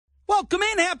Welcome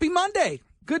in. Happy Monday.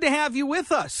 Good to have you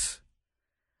with us.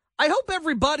 I hope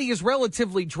everybody is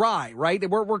relatively dry, right?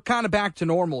 We're kind of back to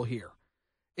normal here.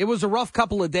 It was a rough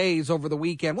couple of days over the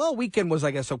weekend. Well, weekend was,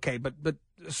 I guess, okay, but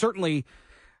certainly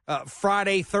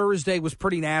Friday, Thursday was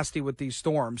pretty nasty with these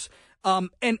storms.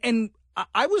 And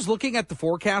I was looking at the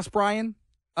forecast, Brian,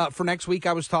 for next week.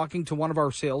 I was talking to one of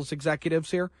our sales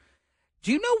executives here.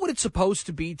 Do you know what it's supposed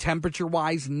to be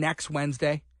temperature-wise next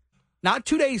Wednesday? Not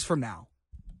 2 days from now.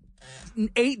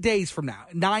 8 days from now.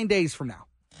 9 days from now.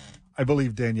 I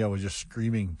believe Danielle was just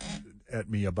screaming at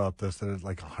me about this, that it's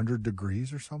like 100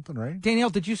 degrees or something, right? Danielle,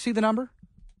 did you see the number?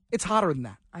 It's hotter than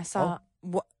that. I saw,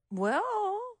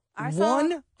 I saw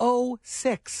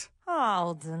 106.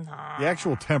 Oh, no. The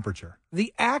actual temperature.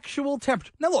 The actual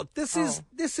temperature. Now, look, this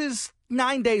is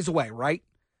 9 days away, right?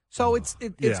 So it's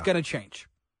going to change.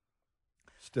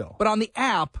 Still. But on the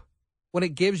app, when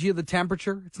it gives you the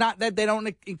temperature, it's not that they don't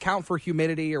account for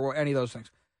humidity or any of those things.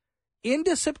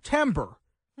 Into September,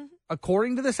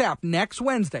 according to this app, next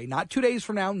Wednesday, not 2 days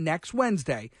from now, next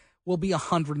Wednesday, will be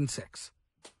 106.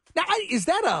 Now, is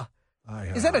that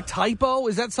a typo?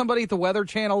 Is that somebody at the Weather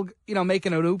Channel,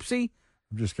 making an oopsie?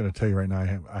 I'm just going to tell you right now,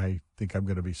 I think I'm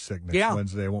going to be sick next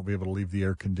Wednesday. I won't be able to leave the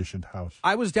air-conditioned house.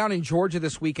 I was down in Georgia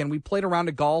this weekend. We played a round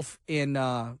of golf at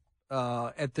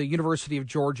the University of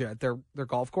Georgia at their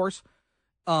golf course.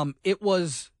 It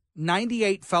was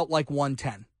 98, felt like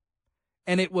 110.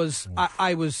 And it was,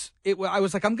 I was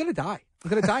like, I'm going to die. I'm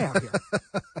going to die out here.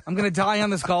 I'm going to die on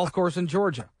this golf course in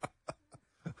Georgia.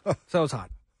 So it's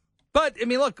hot. But, I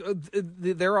mean, look,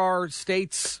 there are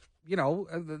states,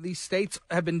 these states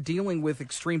have been dealing with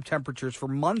extreme temperatures for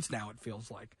months now, it feels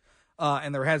like.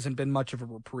 And there hasn't been much of a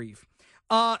reprieve.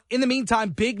 In the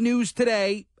meantime, big news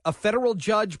today, a federal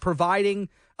judge presiding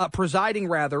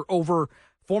over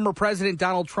former President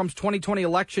Donald Trump's 2020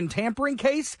 election tampering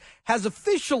case has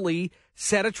officially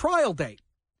set a trial date.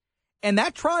 And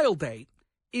that trial date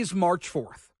is March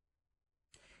 4th.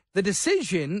 The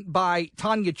decision by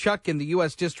Tanya Chutkan, the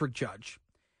U.S. District Judge,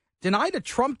 denied a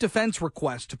Trump defense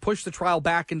request to push the trial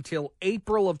back until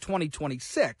April of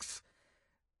 2026,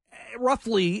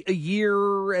 roughly a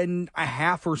year and a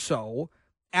half or so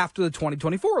after the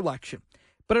 2024 election.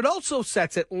 But it also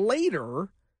sets it later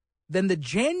than the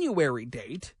January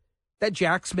date that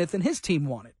Jack Smith and his team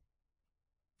wanted.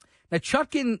 Now,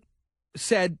 Chutkan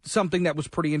said something that was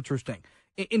pretty interesting.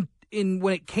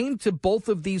 When it came to both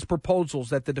of these proposals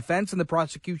that the defense and the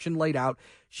prosecution laid out,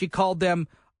 she called them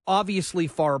obviously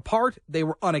far apart. They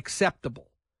were unacceptable.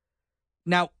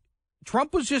 Now,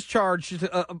 Trump was just charged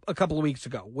a couple of weeks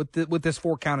ago with this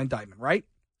 4-count indictment, right?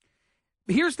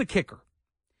 But here's the kicker.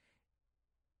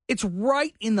 It's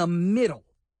right in the middle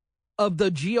of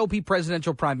the GOP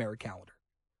presidential primary calendar.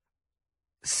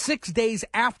 6 days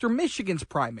after Michigan's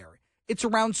primary. It's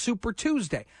around Super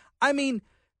Tuesday. I mean,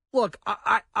 look,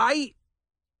 I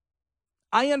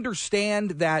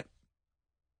understand that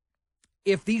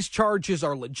if these charges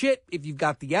are legit, if you've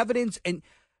got the evidence, and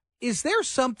is there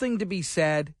something to be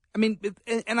said? I mean,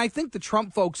 and I think the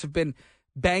Trump folks have been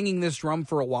banging this drum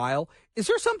for a while. Is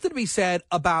there something to be said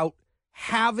about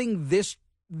having this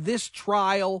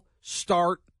trial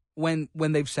start when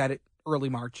they've said it early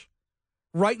March,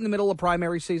 right in the middle of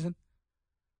primary season?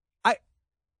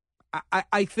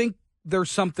 I think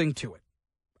there's something to it.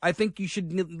 I think you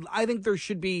should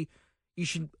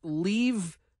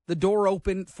leave the door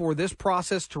open for this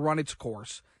process to run its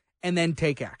course and then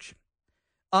take action.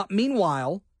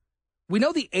 Meanwhile, we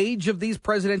know the age of these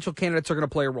presidential candidates are going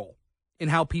to play a role in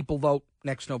how people vote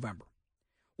next November.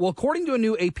 Well, according to a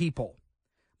new AP poll,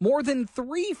 more than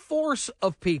 3/4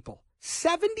 of people,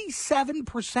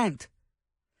 77%,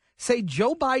 say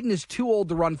Joe Biden is too old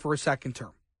to run for a second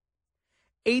term.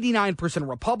 89% of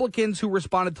Republicans who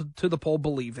responded to the poll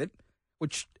believe it,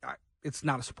 which it's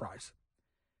not a surprise.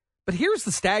 But here's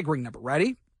the staggering number.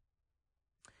 Ready?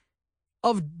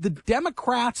 Of the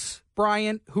Democrats,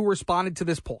 Brian, who responded to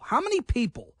this poll, how many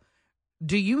people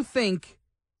do you think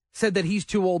said that he's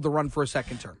too old to run for a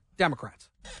second term? Democrats.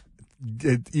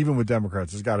 Even with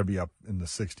Democrats, it's got to be up in the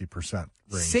 60%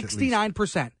 range.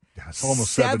 69%. Yeah, it's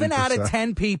almost 7 70%. out of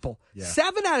 10 people,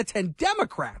 7 out of 10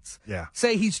 Democrats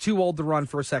say he's too old to run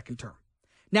for a second term.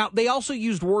 Now, they also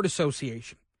used word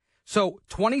association. So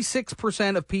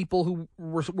 26% of people who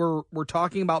were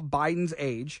talking about Biden's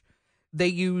age, they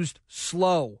used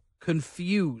slow,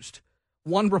 confused.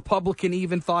 One Republican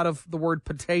even thought of the word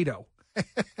potato,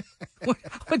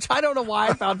 which I don't know why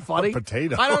I found funny. A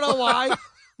potato. I don't know why.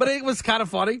 But it was kind of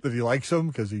funny. That he likes them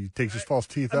because he takes his false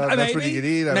teeth out. That's what he can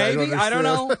eat. Maybe. I don't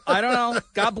know.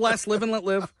 God bless. Live and let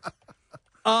live.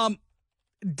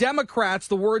 Democrats,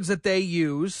 the words that they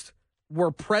used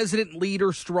were president,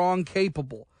 leader, strong,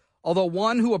 capable. Although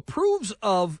one who approves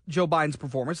of Joe Biden's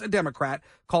performance, a Democrat,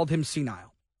 called him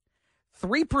senile.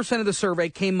 3% of the survey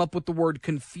came up with the word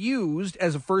confused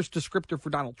as a first descriptor for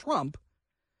Donald Trump.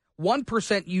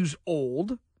 1% used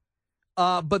old,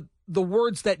 but the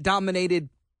words that dominated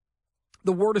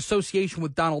the word association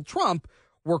with Donald Trump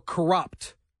were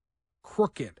corrupt,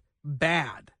 crooked,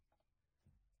 bad,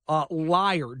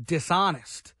 liar,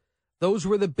 dishonest. Those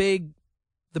were the big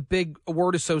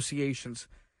word associations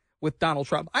with Donald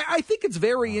Trump. I think it's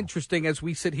very interesting as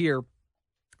we sit here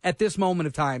at this moment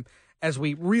of time as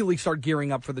we really start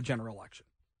gearing up for the general election.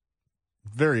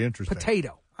 Very interesting.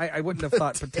 Potato. I wouldn't have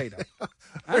thought potato.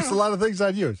 There's a lot of things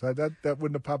I'd use. That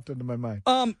wouldn't have popped into my mind.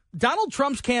 Donald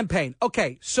Trump's campaign.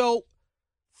 Okay, so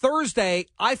Thursday,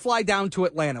 I fly down to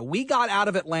Atlanta. We got out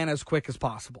of Atlanta as quick as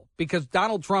possible because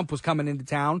Donald Trump was coming into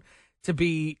town to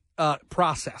be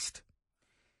processed.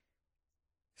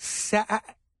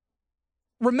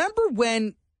 Remember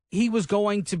when he was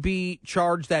going to be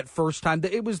charged that first time?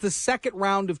 It was the second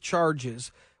round of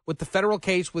charges with the federal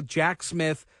case with Jack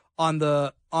Smith on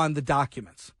the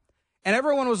documents. And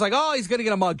everyone was like, oh, he's going to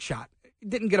get a mugshot. He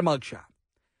didn't get a mugshot.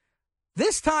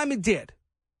 This time it did.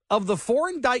 Of the 4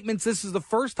 indictments, this is the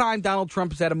first time Donald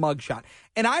Trump has had a mugshot.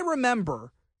 And I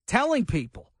remember telling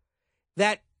people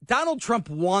that Donald Trump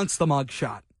wants the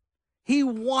mugshot. He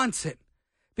wants it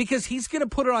because he's going to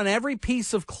put it on every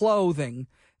piece of clothing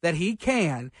that he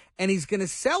can, and he's going to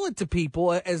sell it to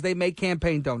people as they make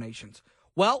campaign donations.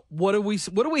 Well, what do we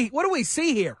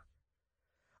see here?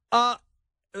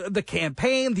 The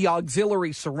campaign, the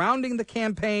auxiliary surrounding the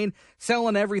campaign,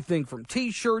 selling everything from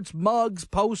T-shirts, mugs,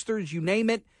 posters, you name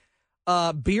it,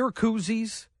 beer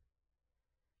koozies.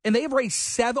 And they've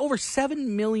raised over $7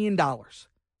 million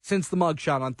since the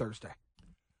mugshot on Thursday.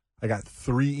 I got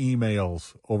 3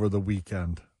 emails over the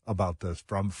weekend about this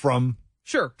from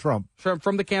Sure. Trump.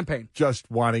 From the campaign. Just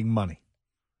wanting money.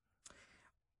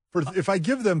 If I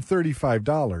give them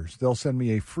 $35, they'll send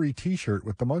me a free T-shirt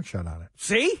with the mugshot on it.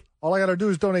 See? All I got to do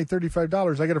is donate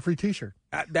 $35. I get a free T-shirt.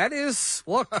 That is,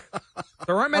 look,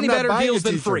 there aren't many better deals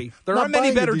than free. There aren't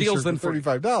many better deals than free.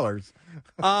 $35.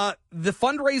 The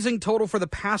fundraising total for the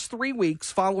past 3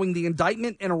 weeks following the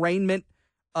indictment and arraignment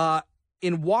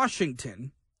in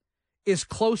Washington is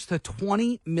close to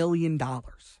 $20 million.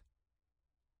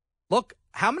 Look,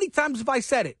 how many times have I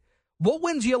said it? What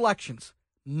wins the elections?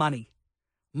 Money.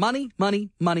 Money,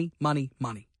 money, money, money,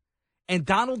 money. And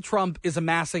Donald Trump is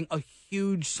amassing a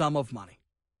huge sum of money.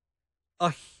 A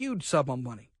huge sum of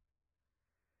money.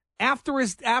 After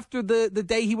the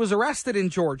day he was arrested in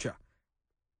Georgia,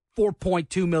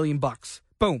 $4.2 million bucks.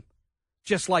 Boom.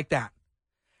 Just like that.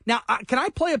 Now, can I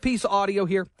play a piece of audio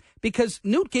here? Because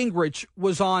Newt Gingrich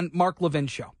was on Mark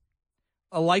Levin's show,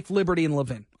 A Life, Liberty, and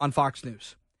Levin on Fox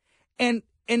News. And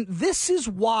this is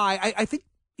why I think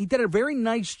he did a very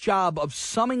nice job of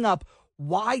summing up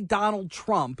why Donald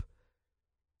Trump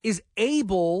is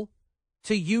able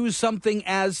to use something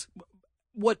as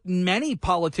what many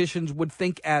politicians would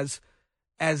think as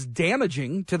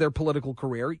damaging to their political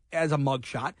career, as a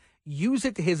mugshot, use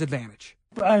it to his advantage.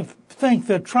 I think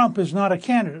that Trump is not a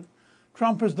candidate.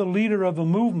 Trump is the leader of a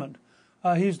movement.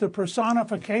 He's the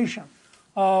personification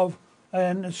of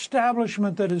an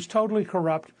establishment that is totally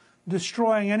corrupt,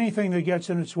 destroying anything that gets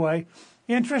in its way.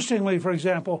 Interestingly, for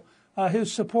example,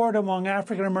 his support among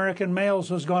African-American males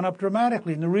has gone up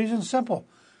dramatically. And the reason's simple.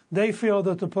 They feel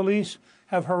that the police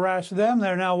have harassed them.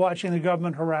 They're now watching the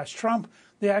government harass Trump.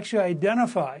 They actually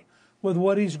identify with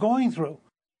what he's going through.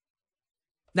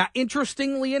 Now,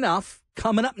 interestingly enough,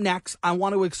 coming up next, I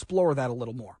want to explore that a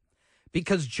little more.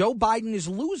 Because Joe Biden is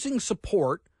losing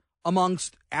support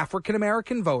amongst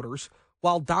African-American voters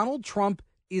while Donald Trump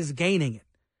is gaining it.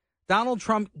 Donald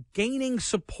Trump gaining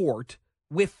support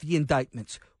with the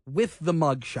indictments, with the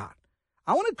mugshot.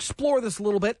 I want to explore this a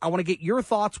little bit. I want to get your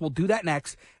thoughts. We'll do that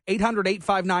next.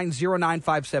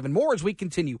 800-859-0957. More as we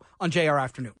continue on JR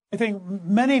Afternoon. I think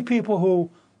many people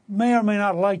who may or may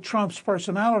not like Trump's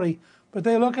personality, but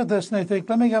they look at this and they think,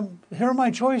 here are my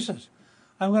choices.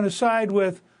 I'm going to side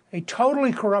with a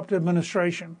totally corrupt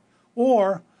administration,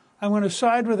 or I'm going to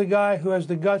side with a guy who has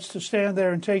the guts to stand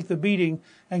there and take the beating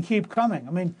and keep coming.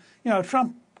 I mean,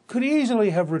 Trump could easily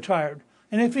have retired.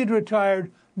 And if he'd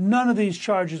retired, none of these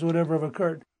charges would ever have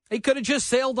occurred. He could have just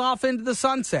sailed off into the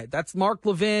sunset. That's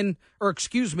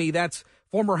that's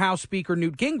former House Speaker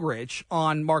Newt Gingrich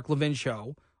on Mark Levin's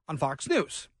show on Fox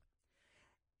News.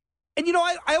 And, it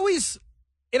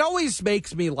always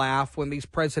makes me laugh when these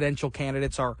presidential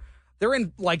candidates they're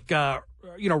in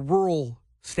rural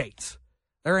states.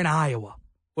 They're in Iowa.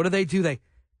 What do? They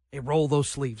roll those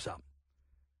sleeves up.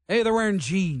 Hey, they're wearing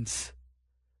jeans.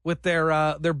 with their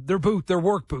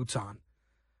work boots on.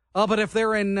 But if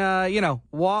they're in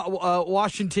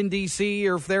Washington D.C.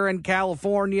 or if they're in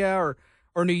California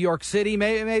or New York City,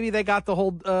 maybe they got the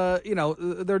whole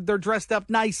they're dressed up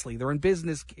nicely. They're in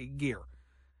business gear.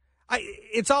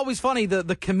 It's always funny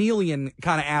the chameleon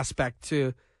kind of aspect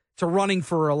to running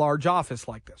for a large office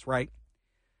like this, right?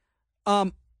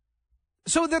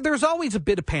 So there's always a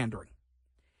bit of pandering.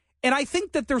 And I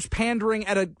think that there's pandering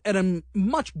at a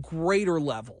much greater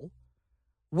level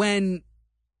when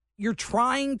you're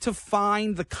trying to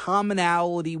find the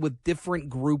commonality with different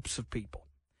groups of people.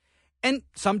 And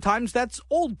sometimes that's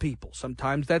old people.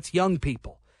 Sometimes that's young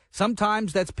people.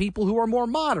 Sometimes that's people who are more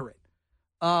moderate,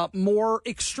 more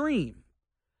extreme.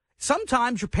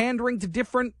 Sometimes you're pandering to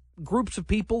different groups of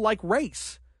people like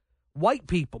race, white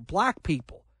people, black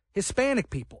people, Hispanic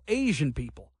people, Asian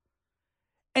people.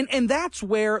 And that's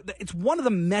where it's one of the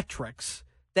metrics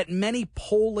that many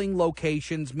polling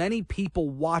locations, many people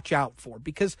watch out for,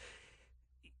 because,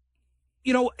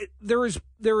 there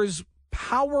is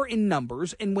power in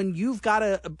numbers. And when you've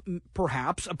got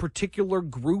perhaps a particular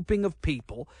grouping of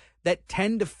people that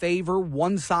tend to favor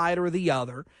one side or the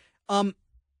other,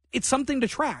 it's something to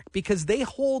track because they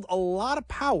hold a lot of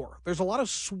power. There's a lot of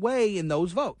sway in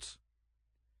those votes.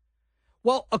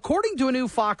 Well, according to a new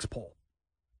Fox poll,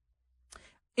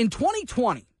 in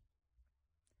 2020,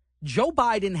 Joe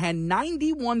Biden had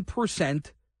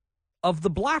 91% of the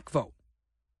black vote.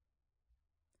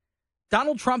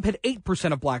 Donald Trump had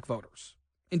 8% of black voters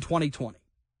in 2020.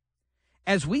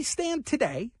 As we stand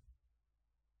today,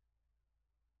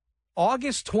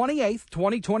 August 28th,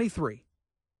 2023,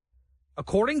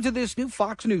 according to this new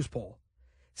Fox News poll,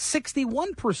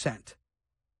 61%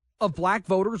 of black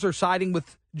voters are siding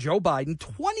with Joe Biden,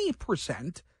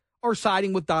 20% are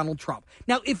siding with Donald Trump.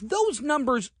 Now, if those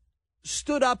numbers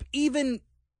stood up even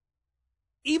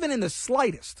in the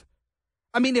slightest,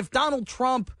 I mean, if Donald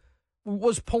Trump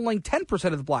was polling 10%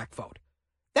 of the black vote,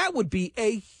 that would be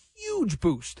a huge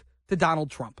boost to Donald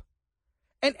Trump.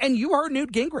 And you heard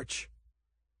Newt Gingrich,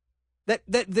 that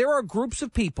there are groups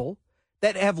of people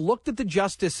that have looked at the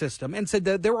justice system and said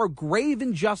that there are grave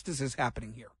injustices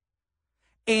happening here.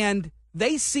 And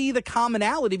they see the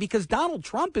commonality because Donald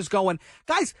Trump is going,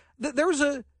 guys,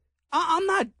 I'm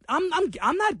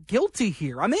not guilty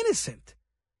here. I'm innocent.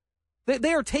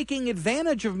 They are taking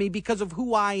advantage of me because of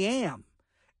who I am.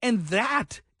 And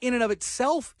that in and of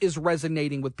itself is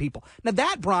resonating with people. Now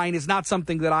that, Brian, is not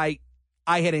something that I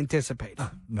had anticipated.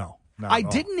 No. I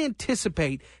didn't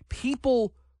anticipate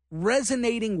people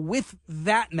resonating with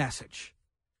that message,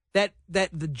 that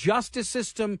the justice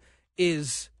system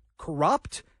is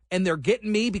corrupt and they're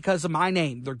getting me because of my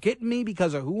name. They're getting me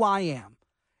because of who I am.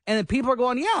 And then people are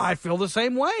going, yeah, I feel the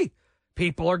same way.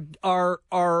 People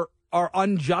are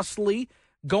unjustly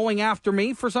going after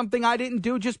me for something I didn't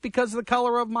do just because of the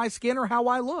color of my skin or how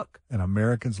I look. And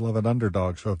Americans love an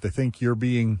underdog. So if they think you're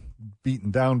being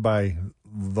beaten down by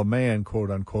the man,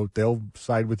 quote unquote, they'll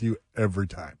side with you every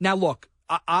time. Now, look,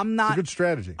 I'm not. It's a good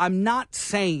strategy. I'm not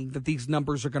saying that these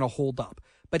numbers are going to hold up.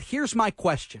 But here's my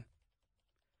question.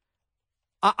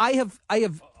 I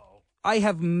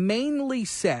have mainly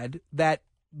said that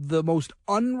the most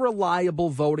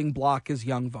unreliable voting bloc is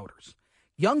young voters.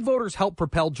 Young voters helped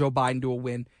propel Joe Biden to a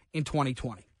win in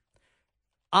 2020.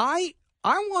 I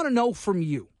want to know from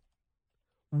you,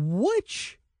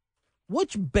 which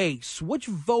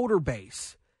voter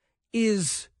base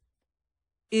is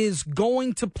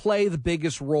going to play the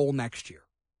biggest role next year?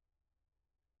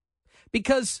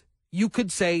 Because you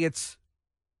could say it's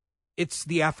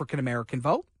the African-American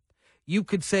vote. You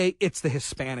could say it's the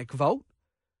Hispanic vote.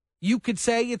 You could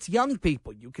say it's young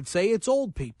people. You could say it's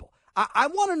old people. I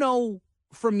want to know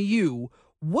from you,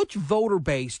 which voter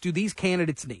base do these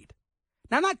candidates need?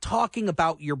 Now, I'm not talking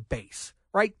about your base,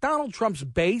 right? Donald Trump's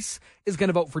base is going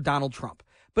to vote for Donald Trump.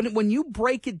 But when you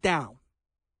break it down,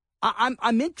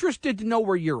 I'm interested to know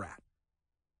where you're at.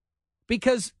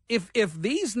 Because if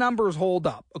these numbers hold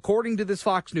up, according to this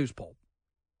Fox News poll,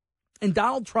 and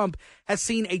Donald Trump has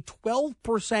seen a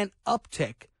 12%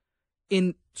 uptick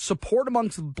in support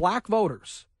amongst black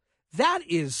voters, that's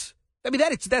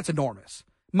enormous.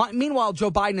 Meanwhile,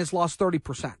 Joe Biden has lost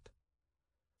 30%.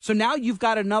 So now you've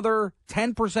got another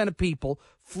 10% of people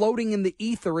floating in the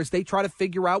ether as they try to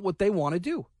figure out what they want to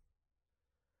do.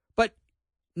 But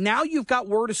now you've got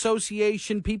word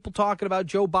association, people talking about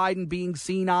Joe Biden being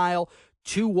senile,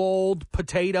 too old,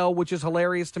 potato, which is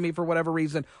hilarious to me for whatever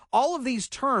reason. All of these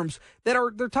terms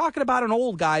they're talking about an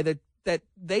old guy that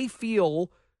they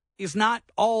feel is not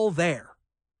all there.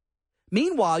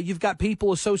 Meanwhile, you've got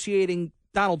people associating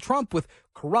Donald Trump with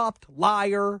corrupt,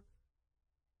 liar,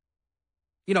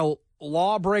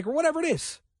 lawbreaker, whatever it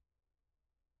is.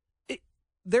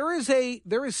 There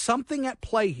is something at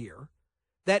play here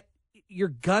that you're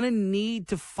going to need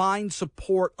to find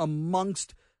support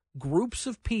amongst groups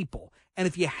of people. And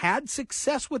if you had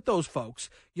success with those folks,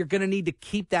 you're going to need to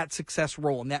keep that success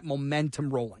rolling, that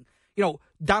momentum rolling. You know,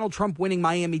 Donald Trump winning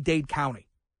Miami-Dade County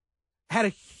had a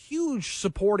huge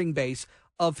supporting base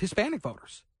of Hispanic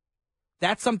voters.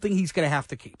 That's something he's going to have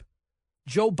to keep.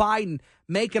 Joe Biden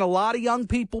making a lot of young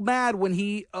people mad when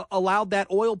he allowed that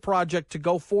oil project to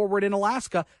go forward in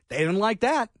Alaska. They didn't like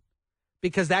that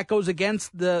because that goes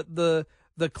against the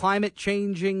climate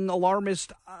changing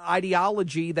alarmist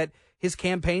ideology that his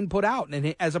campaign put out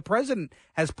and as a president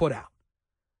has put out.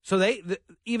 So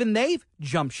they've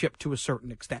jumped ship to a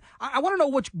certain extent. I want to know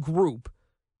which group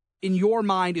in your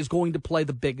mind is going to play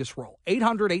the biggest role.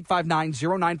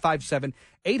 800-859-0957,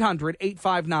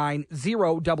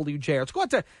 800-859-0WJR. Let's go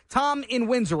out to Tom in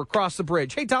Windsor across the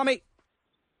bridge. Hey, Tommy.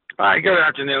 Hi, good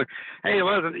afternoon. Hey,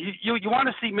 listen, you want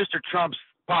to see Mr. Trump's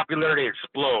popularity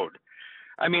explode.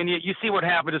 I mean, you see what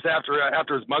happened just after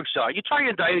his mugshot. You try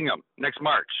indicting him next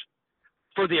March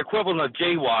for the equivalent of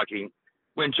jaywalking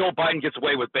when Joe Biden gets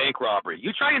away with bank robbery.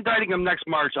 You try indicting him next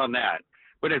March on that.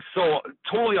 But it's so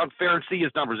totally unfair and see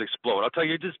his numbers explode. I'll tell you,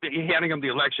 you're just handing him the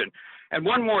election. And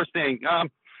one more thing.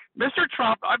 Mr.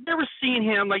 Trump, I've never seen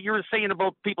him, like you were saying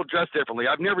about people dressed differently,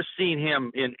 I've never seen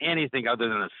him in anything other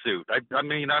than a suit. I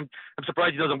mean, I'm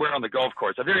surprised he doesn't wear it on the golf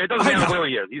course. It doesn't matter where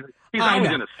he is. He's always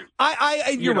in a suit.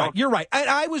 You're right. You're right.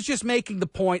 I was just making the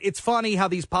point. It's funny how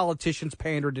these politicians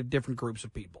pander to different groups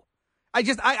of people.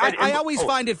 I always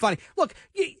find it funny. Look,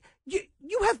 you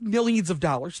have millions of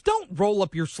dollars. Don't roll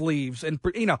up your sleeves and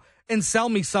sell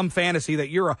me some fantasy that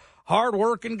you're a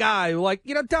hardworking guy. I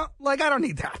don't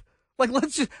need that.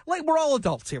 We're all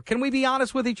adults here. Can we be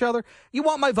honest with each other? You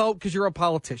want my vote because you're a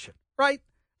politician, right?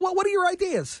 Well, what are your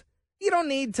ideas? You don't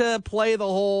need to play the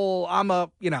whole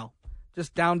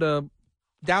just down to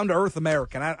earth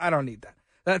American. I don't need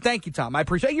that. Thank you, Tom. I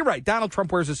appreciate it. You're right. Donald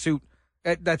Trump wears a suit.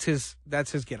 That's his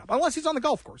get up. Unless he's on the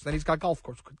golf course, then he's got golf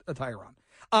course attire on.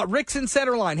 Rick's in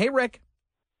center line. Hey, Rick.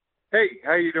 Hey,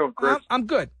 how you doing, Chris? I'm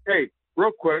good. Hey,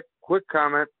 real quick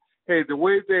comment. Hey, the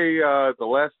way they the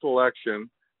last election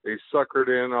they suckered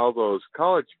in all those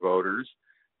college voters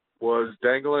was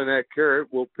dangling that carrot,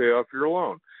 we'll pay off your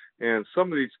loan. And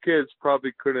some of these kids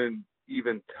probably couldn't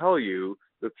even tell you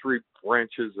the three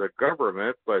branches of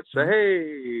government, but say,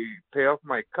 hey, pay off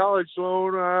my college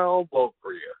loan, I'll vote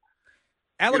for you.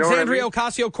 Alexandria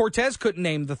Ocasio-Cortez couldn't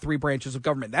name the three branches of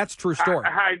government. That's a true story.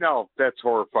 I know. That's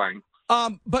horrifying.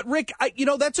 But, Rick,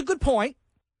 that's a good point.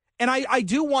 And I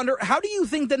do wonder, how do you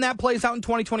think then that plays out in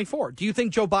 2024? Do you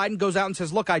think Joe Biden goes out and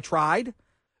says, look, I tried?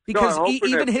 Because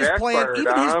even his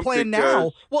plan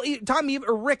now, well, Tom,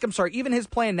 or Rick, I'm sorry, even his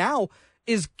plan now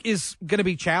is going to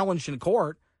be challenged in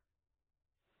court.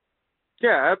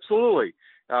 Yeah, absolutely.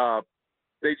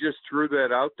 They just threw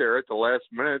that out there at the last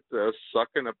minute,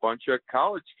 sucking a bunch of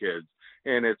college kids,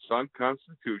 and it's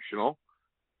unconstitutional.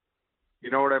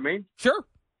 You know what I mean? Sure.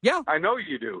 Yeah. I know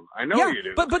you do. You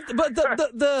do. But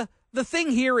the thing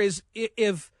here is,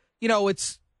 if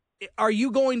are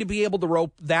you going to be able to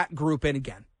rope that group in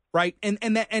again? Right? And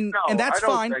that's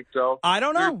fine. I don't think so. I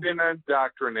don't know. They've been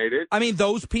indoctrinated. I mean,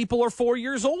 those people are 4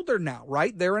 years older now,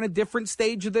 right? They're in a different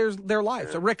stage of their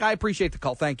life. So, Rick, I appreciate the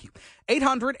call. Thank you.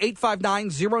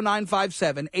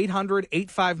 800-859-0957,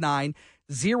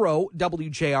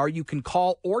 800-859-0WJR. You can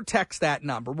call or text that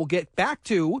number. We'll get back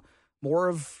to more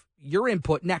of your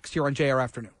input next here on JR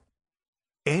Afternoon.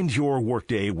 End your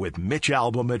workday with Mitch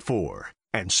Albom at 4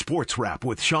 and Sports Wrap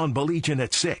with Sean Baligian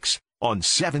at 6. On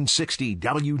 760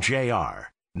 WJR.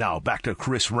 Now back to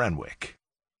Chris Renwick.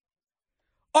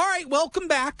 All right, welcome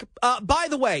back. By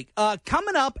the way,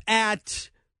 coming up at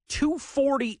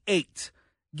 2:48,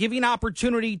 giving an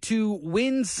opportunity to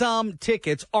win some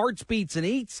tickets. Arts Beats and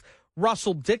Eats.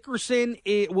 Russell Dickerson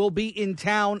will be in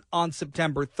town on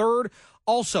September 3rd.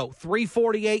 Also,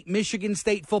 3:48 Michigan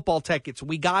State football tickets.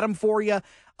 We got them for you.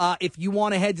 If you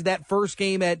want to head to that first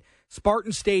game at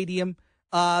Spartan Stadium.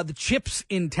 The Chips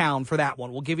in town for that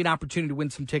one. We'll give you an opportunity to win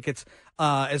some tickets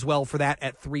as well for that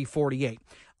at 3:48.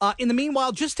 In the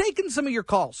meanwhile, just taking some of your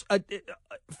calls.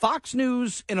 Fox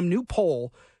News in a new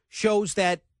poll shows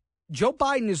that Joe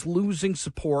Biden is losing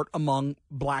support among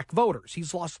black voters.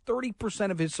 He's lost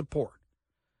 30% of his support,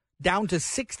 down to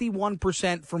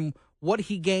 61% from what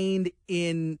he gained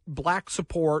in black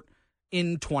support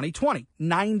in 2020,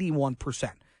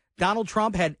 91%. Donald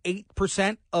Trump had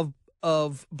 8% of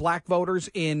black voters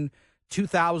in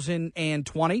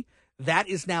 2020. That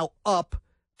is now up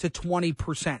to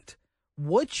 20%.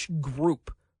 Which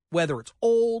group whether it's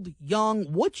old,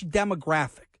 young, which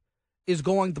demographic is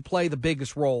going to play the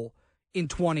biggest role in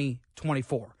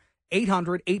 2024?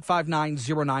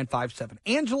 800-859-0957.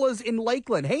 Angela's in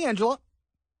Lakeland. Hey, Angela.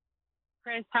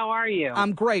 Chris, how are you?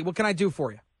 I'm great. What can I do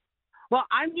for you? Well,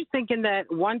 I'm just thinking that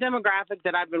one demographic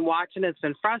that I've been watching that's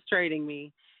been frustrating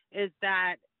me is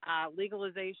that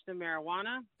legalization of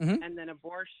marijuana and then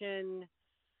abortion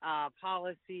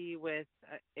policy with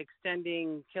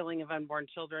extending killing of unborn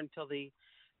children till the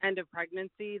end of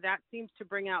pregnancy. That seems to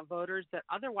bring out voters that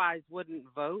otherwise wouldn't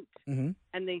vote, and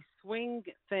they swing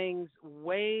things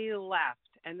way left,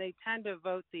 and they tend to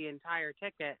vote the entire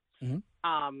ticket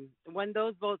when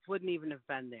those votes wouldn't even have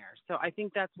been there. So I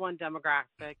think that's one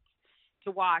demographic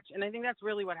to watch, and I think that's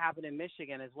really what happened in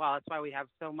Michigan as well. That's why we have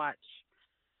so much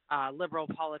liberal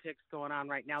politics going on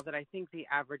right now that I think the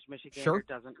average Michigander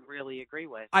doesn't really agree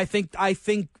with. I think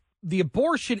the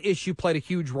abortion issue played a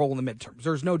huge role in the midterms.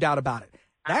 There's no doubt about it.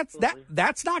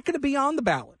 That's not going to be on the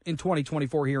ballot in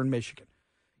 2024 here in Michigan.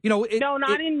 No,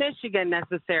 not in Michigan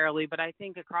necessarily, but I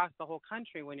think across the whole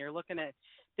country, when you're looking at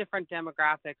different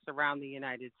demographics around the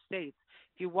United States,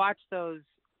 if you watch those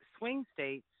swing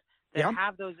states that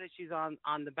have those issues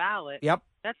on the ballot,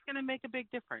 that's going to make a big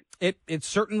difference. It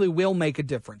certainly will make a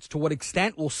difference. To what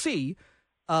extent, we'll see.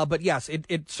 But yes,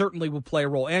 it certainly will play a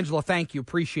role. Angela, thank you.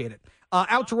 Appreciate it.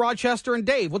 Out to Rochester and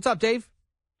Dave. What's up, Dave?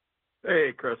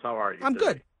 Hey, Chris. How are you? I'm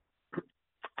good.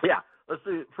 Yeah. Let's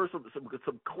do first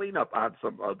some cleanup on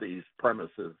some of these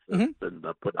premises that's been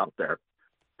put out there.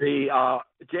 The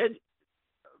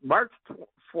March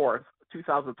 4th,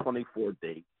 2024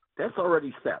 date, that's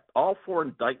already set. All 4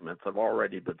 indictments have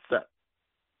already been set.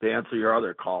 To answer your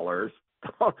other callers,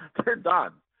 they're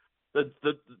done. The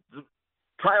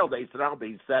trial dates are now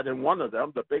being set, and one of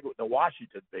them, the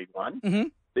Washington big one,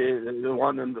 the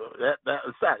one that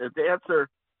is set. And to answer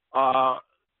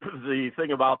the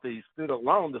thing about the student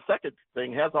loan, the second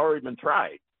thing has already been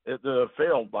tried. It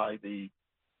failed by the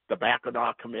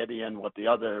Mackinac Committee and what the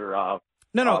other.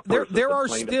 There are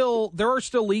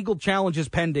still legal challenges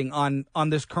pending on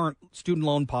this current student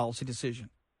loan policy decision.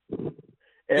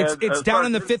 It's down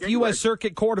in the 5th U.S.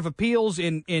 Circuit Court of Appeals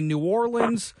in New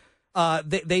Orleans.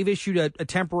 They've issued a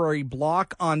temporary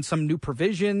block on some new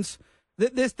provisions.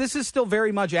 This is still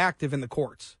very much active in the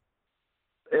courts.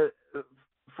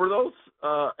 For those,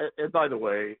 and by the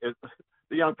way,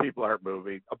 the young people aren't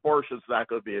moving. Abortion's not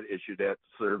going to be an issue that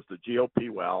serves the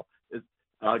GOP well.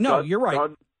 You're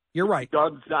right. You're right.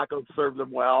 Guns not going to serve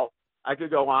them well. I could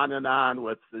go on and on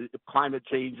with the climate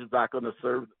change is not going to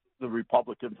serve the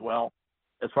Republicans well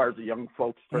as far as the young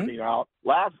folks turning out.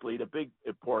 Lastly, the big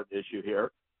important issue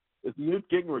here is Newt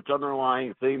Gingrich's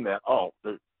underlying theme that,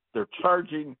 they're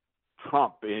charging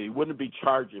Trump. He wouldn't be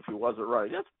charged if he wasn't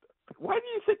right. Why do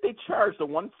you think they charged the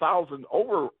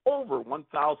over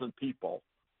 1,000 people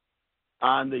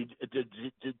on the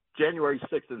January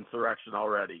 6th insurrection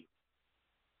already?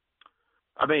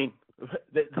 I mean,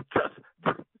 they're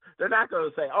not going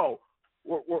to say,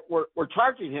 we're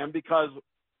charging him because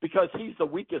he's the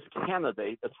weakest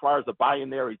candidate as far as the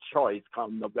binary choice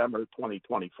come November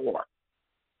 2024.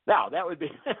 Now, that would be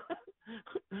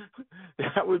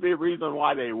a reason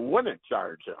why they wouldn't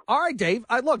charge him. All right, Dave.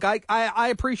 I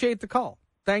appreciate the call.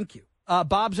 Thank you.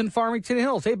 Bob's in Farmington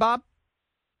Hills. Hey, Bob.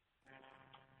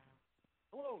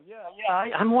 Hello. Yeah.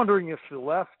 I'm wondering if the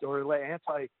left or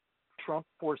anti-Trump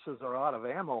forces are out of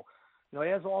ammo.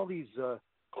 As all these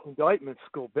indictments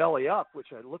go belly up,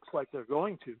 which it looks like they're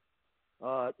going to,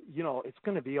 it's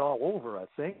going to be all over, I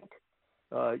think.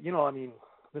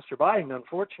 Mr. Biden,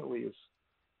 unfortunately, is.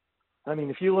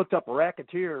 If you looked up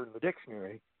racketeer in the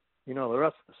dictionary, the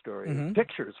rest of the story. The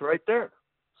picture's right there.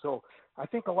 So I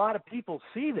think a lot of people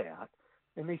see that,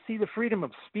 and they see the freedom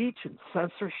of speech and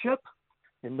censorship,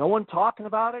 and no one talking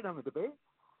about it on the debate.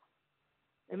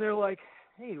 And they're like,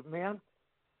 hey, man,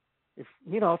 if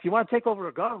you want to take over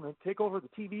a government, take over the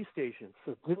TV stations.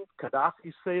 So didn't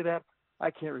Gaddafi say that?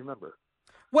 I can't remember.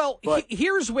 Well,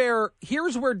 here's where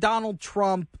Donald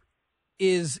Trump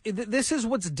is. This is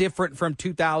what's different from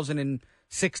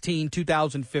 2016,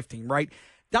 2015, right?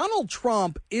 Donald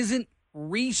Trump isn't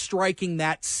restriking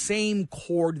that same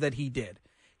chord that he did.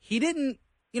 He didn't,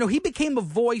 he became a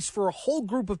voice for a whole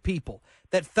group of people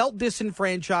that felt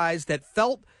disenfranchised, that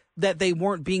felt that they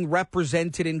weren't being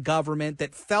represented in government,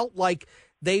 that felt like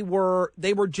they were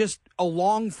just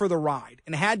along for the ride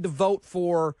and had to vote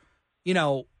for,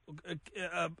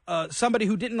 somebody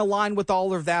who didn't align with all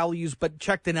their values but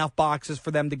checked enough boxes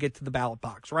for them to get to the ballot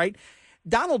box, right?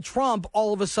 Donald Trump,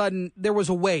 all of a sudden, there was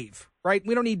a wave, right?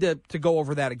 We don't need to go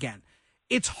over that again.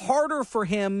 It's harder for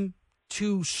him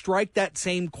to strike that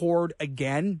same chord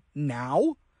again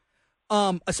now.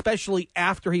 especially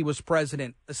after he was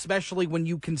president, especially when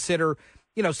you consider,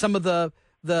 some of the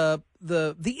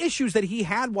issues that he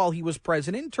had while he was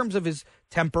president in terms of his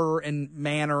temper and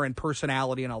manner and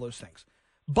personality and all those things.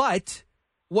 But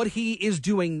what he is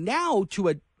doing now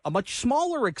to a much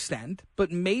smaller extent,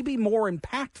 but maybe more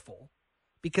impactful,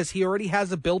 because he already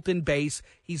has a built-in base,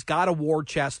 he's got a war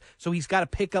chest, so he's got to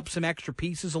pick up some extra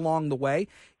pieces along the way,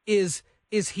 is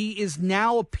he is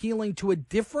now appealing to a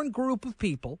different group of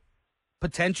people,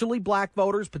 potentially black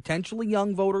voters, potentially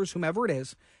young voters, whomever it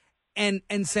is, and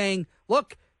saying,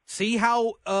 look, see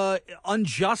how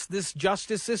unjust this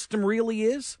justice system really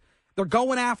is? They're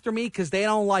going after me because they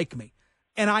don't like me.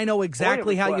 And I know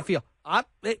exactly how you feel.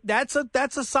 That's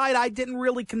a side I didn't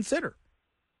really consider.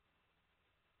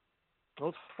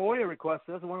 Those FOIA requests,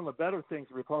 that's one of the better things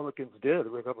the Republicans did, the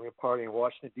Republican Party in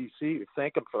Washington, D.C.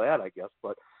 Thank them for that, I guess.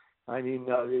 But, I mean,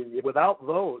 without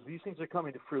those, these things are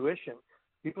coming to fruition.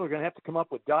 People are going to have to come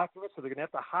up with documents, so they're going to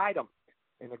have to hide them.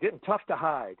 And they're getting tough to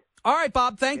hide. All right,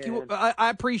 Bob, thank you. I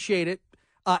appreciate it.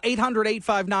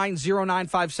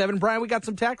 800-859-0957. Brian, we got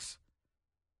some texts?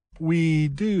 We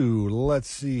do. Let's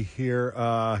see here.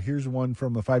 Here's one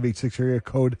from a 586 area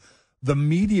code. The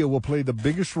media will play the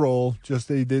biggest role as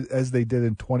they did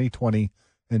in 2020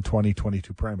 and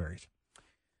 2022 primaries.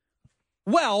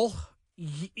 Well,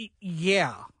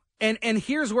 yeah. And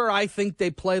here's where I think they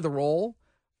play the role,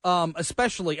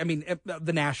 especially,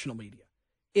 the national media.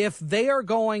 If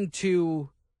things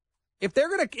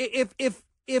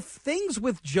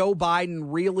with Joe Biden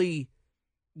really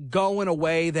go in a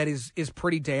way that is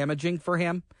pretty damaging for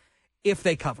him, if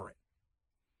they cover it,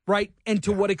 right? And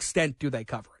to what extent do they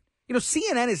cover it?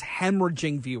 CNN is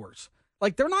hemorrhaging viewers.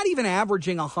 Like, they're not even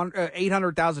averaging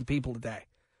 800,000 people a day.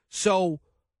 So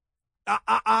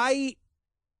I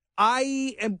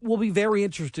will be very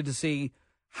interested to see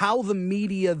how the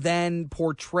media then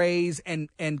portrays and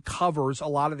covers a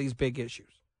lot of these big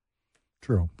issues.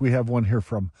 True. We have one here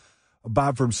from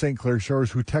Bob from St. Clair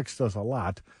Shores who texts us a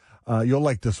lot. You'll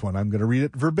like this one. I'm going to read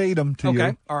it verbatim to you.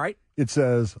 Okay, all right. It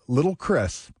says, Little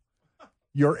Chris,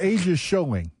 your age is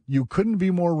showing. You couldn't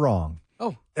be more wrong.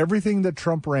 Oh. Everything that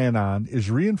Trump ran on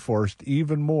is reinforced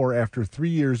even more after 3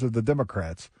 years of the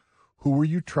Democrats. Who were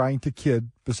you trying to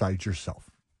kid besides yourself?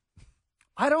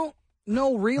 I don't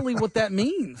know really what that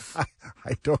means.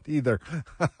 I don't either.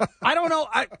 I don't know.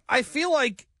 I feel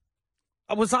like,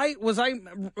 was I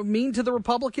mean to the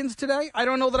Republicans today? I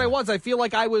don't know that I was. I feel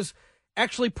like I was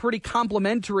actually pretty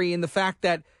complimentary in the fact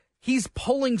that he's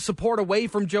pulling support away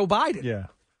from Joe Biden. Yeah.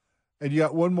 And you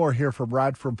got one more here from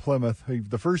Rod from Plymouth.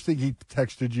 The first thing he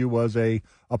texted you was a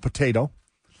potato.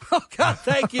 Oh, God,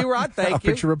 thank you, Rod. Thank you. A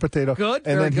picture of a potato. Good,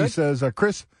 and very then good. He says,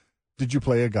 Chris, did you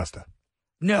play Augusta?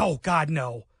 No, God,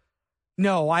 no.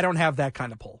 No, I don't have that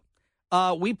kind of pull.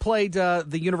 We played the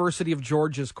University of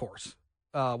Georgia's course,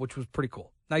 which was pretty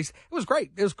cool. Nice. It was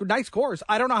great. It was a nice course.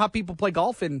 I don't know how people play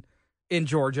golf in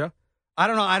Georgia. I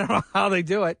don't know how they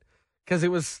do it because it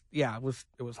was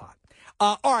hot.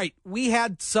 All right, we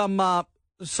had some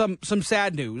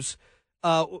sad news.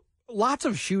 Lots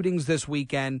of shootings this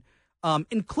weekend,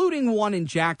 including one in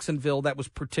Jacksonville that was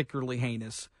particularly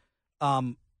heinous.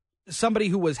 Somebody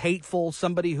who was hateful,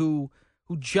 somebody who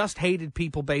just hated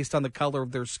people based on the color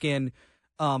of their skin,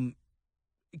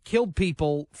 killed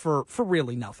people for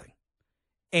really nothing,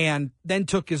 and then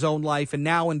took his own life. And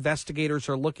now investigators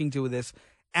are looking to this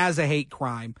as a hate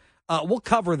crime. We'll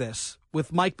cover this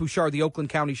with Mike Bouchard, the Oakland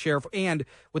County Sheriff, and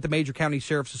with the Major County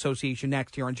Sheriff's Association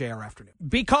next here on JR Afternoon.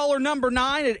 Be caller number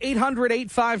 9 at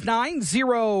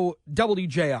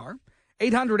 800-859-0WJR,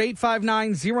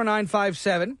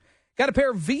 800-859-0957. Got a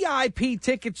pair of VIP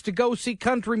tickets to go see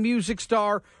country music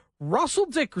star Russell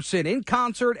Dickerson in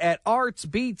concert at Arts,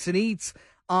 Beats, and Eats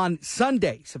on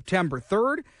Sunday, September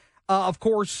 3rd. Of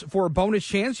course, for a bonus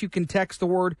chance, you can text the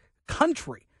word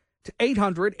country to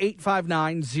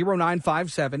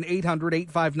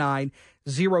 800-859-0957,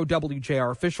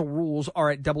 800-859-0WJR. Official rules are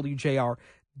at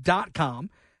WJR.com.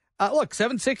 Look,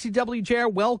 760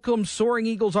 WJR welcomes Soaring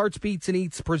Eagles Arts, Beats, and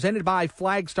Eats, presented by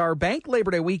Flagstar Bank, Labor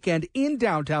Day weekend in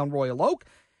downtown Royal Oak.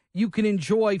 You can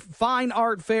enjoy fine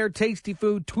art fair, tasty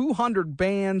food, 200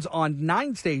 bands on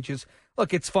 9 stages.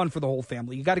 Look, it's fun for the whole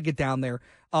family. You got to get down there.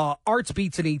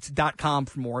 Artsbeatsandeats.com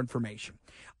for more information.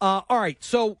 All right,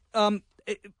 so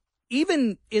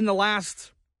even in the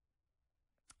last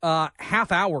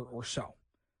half hour or so,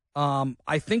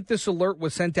 I think this alert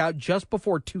was sent out just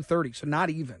before 2:30, so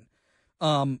not even.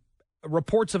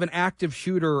 Reports of an active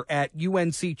shooter at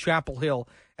UNC Chapel Hill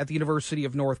at the University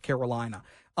of North Carolina.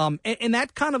 And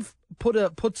that kind of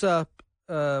puts a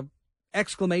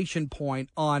exclamation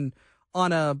point on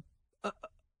a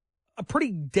a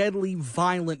pretty deadly,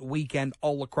 violent weekend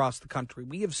all across the country.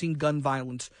 We have seen gun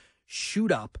violence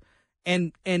shoot up,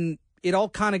 and it all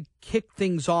kind of kicked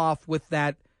things off with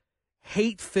that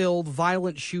hate-filled,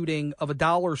 violent shooting of a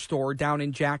dollar store down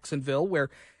in Jacksonville,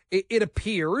 where it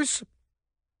appears,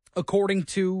 according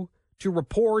to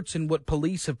reports and what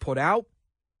police have put out,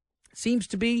 seems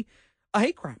to be a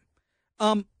hate crime.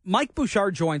 Mike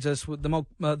Bouchard joins us with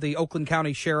the Oakland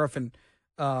County Sheriff, and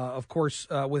of course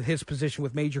with his position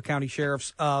with major county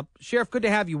sheriffs. Sheriff, good to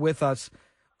have you with us.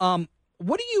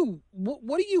 What do you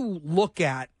look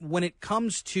at when it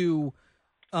comes to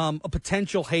a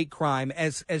potential hate crime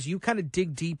as you kind of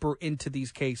dig deeper into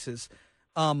these cases?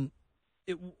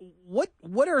 What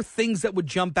are things that would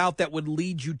jump out that would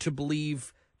lead you to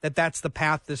believe that that's the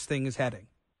path this thing is heading?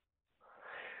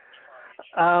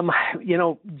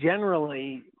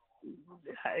 Generally,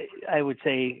 I would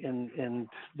say, and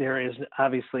there is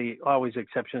obviously always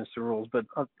exceptions to rules, but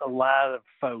a lot of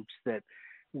folks that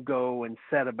go and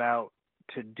set about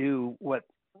to do what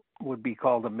would be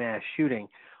called a mass shooting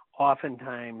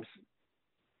oftentimes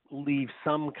leave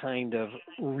some kind of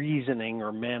reasoning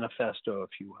or manifesto,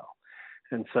 if you will.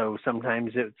 And so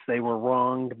sometimes they were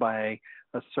wronged by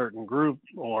a certain group,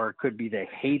 or it could be they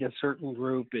hate a certain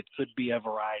group. It could be a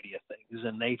variety of things,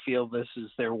 and they feel this is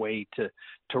their way to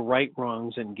right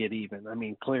wrongs and get even. I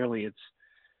mean, clearly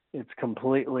it's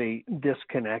completely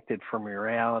disconnected from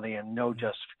reality and no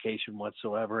justification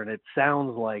whatsoever. And it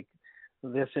sounds like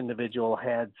this individual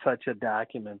had such a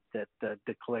document that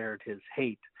declared his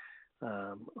hate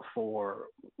for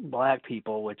black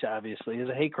people, which obviously is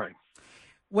a hate crime.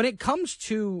 When it comes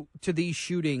to these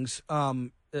shootings,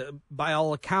 by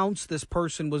all accounts, this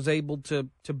person was able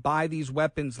to buy these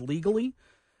weapons legally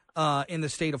in the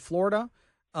state of Florida.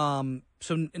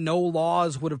 So no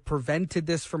laws would have prevented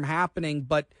this from happening.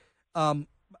 But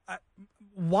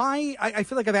why? I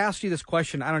feel like I've asked you this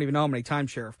question, I don't even know how many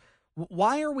times, Sheriff.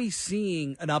 Why are we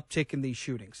seeing an uptick in these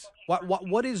shootings?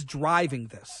 What is driving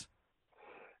this?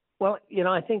 Well,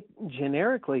 I think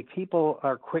generically people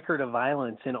are quicker to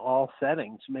violence in all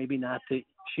settings, maybe not to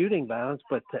shooting violence,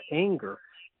 but to anger,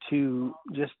 to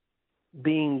just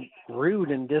being rude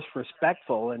and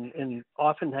disrespectful. And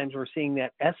oftentimes we're seeing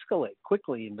that escalate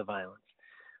quickly into violence.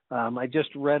 I just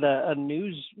read a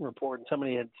news report, and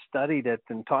somebody had studied it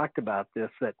and talked about this,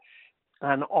 that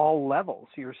on all levels,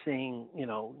 you're seeing,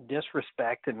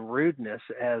 disrespect and rudeness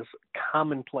as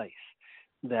commonplace.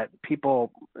 That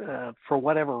people, for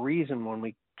whatever reason, when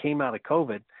we came out of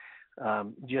COVID,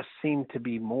 just seemed to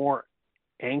be more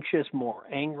anxious, more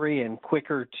angry, and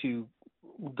quicker to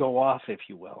go off, if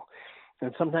you will.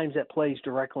 And sometimes that plays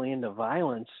directly into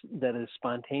violence that is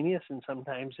spontaneous, and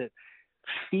sometimes it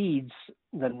feeds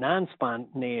the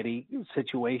non-spontaneity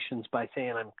situations by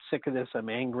saying, I'm sick of this, I'm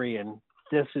angry, and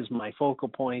this is my focal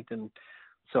point, and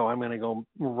so I'm going to go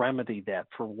remedy that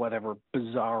for whatever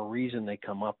bizarre reason they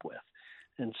come up with.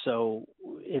 And so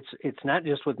it's not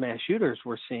just with mass shooters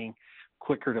we're seeing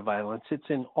quicker to violence. It's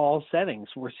in all settings.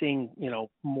 We're seeing,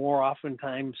 more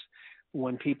oftentimes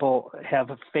when people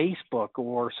have a Facebook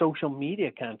or social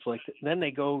media conflict, then they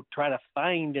go try to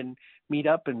find and meet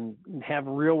up and have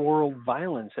real world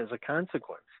violence as a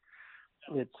consequence.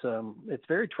 It's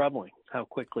very troubling how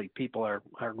quickly people are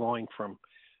going from,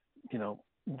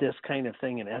 this kind of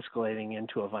thing and escalating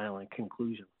into a violent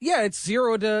conclusion. Yeah, it's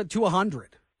 0 to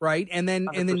 100. Right. And then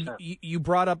 100%. You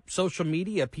brought up social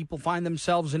media. People find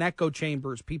themselves in echo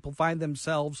chambers. People find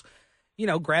themselves,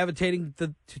 gravitating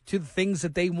to the things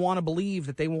that they want to believe,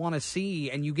 that they want to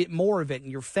see. And you get more of it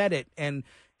and you're fed it. And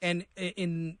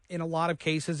in a lot of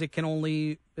cases, it can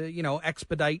only,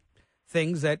 expedite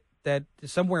things that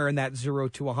somewhere in that 0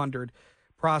 to 100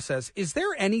 process. Is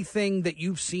there anything that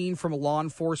you've seen from a law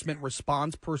enforcement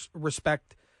response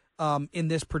respect in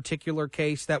this particular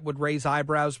case that would raise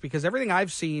eyebrows? Because everything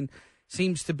I've seen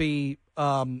seems to be,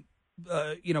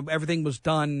 everything was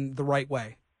done the right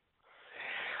way.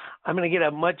 I'm going to get a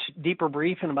much deeper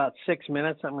brief in about 6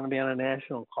 minutes. I'm going to be on a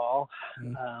national call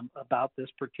about this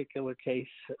particular case.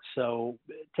 So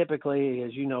typically,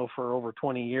 as you know, for over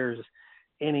 20 years,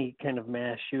 any kind of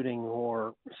mass shooting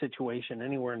or situation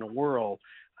anywhere in the world,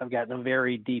 I've gotten a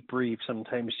very deep brief,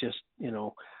 sometimes just,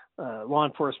 law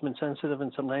enforcement sensitive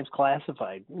and sometimes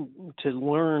classified, to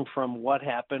learn from what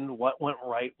happened, what went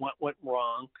right, what went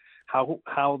wrong,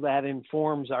 how that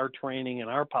informs our training and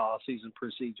our policies and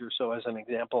procedures. So as an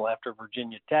example, after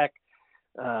Virginia Tech,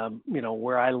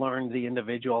 where I learned the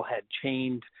individual had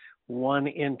chained one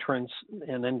entrance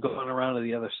and then gone around to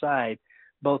the other side,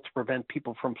 both to prevent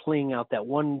people from fleeing out that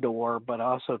one door, but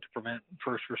also to prevent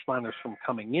first responders from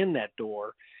coming in that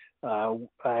door.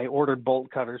 I ordered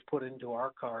bolt cutters put into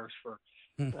our cars for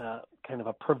kind of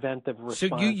a preventive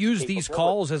response. So you use these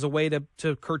calls as a way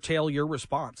to curtail your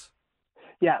response?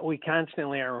 Yeah, we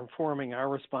constantly are informing our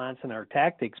response and our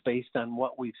tactics based on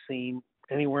what we've seen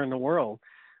anywhere in the world,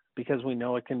 because we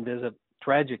know it can visit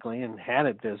tragically and had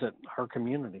it visit our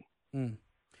community.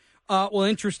 Well,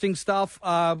 interesting stuff.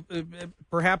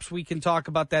 Perhaps we can talk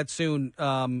about that soon.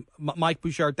 Mike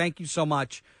Bouchard, thank you so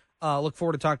much. Look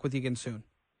forward to talking with you again soon.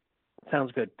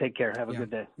 Sounds good. Take care. Have a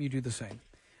good day. You do the same.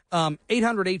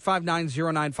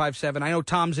 800-859-0957. I know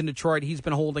Tom's in Detroit. He's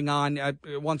been holding on.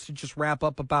 Wants to just wrap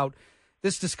up about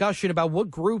this discussion about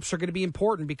what groups are going to be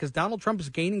important, because Donald Trump is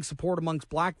gaining support amongst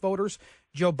black voters.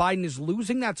 Joe Biden is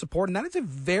losing that support, and that is a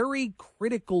very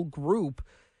critical group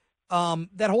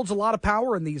that holds a lot of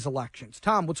power in these elections.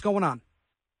 Tom, what's going on?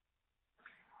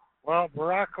 Well,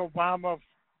 Barack Obama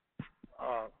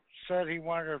said he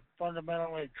wanted to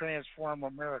fundamentally transform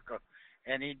America,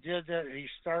 and he did that. He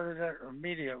started it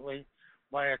immediately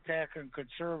by attacking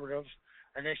conservatives,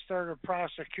 and they started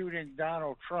prosecuting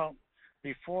Donald Trump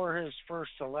before his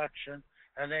first election,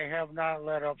 and they have not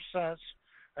let up since.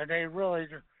 And they really,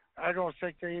 I don't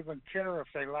think they even care if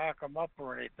they lock him up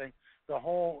or anything. The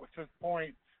whole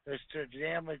point is to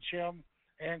damage him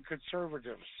and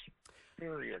conservatives,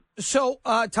 period. So,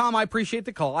 Tom, I appreciate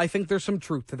the call. I think there's some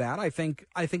truth to that. I think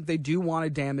they do want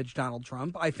to damage Donald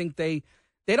Trump. I think they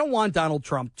don't want Donald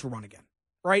Trump to run again,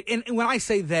 right? And when I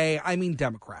say they, I mean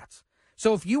Democrats.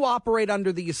 So if you operate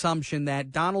under the assumption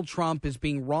that Donald Trump is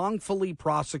being wrongfully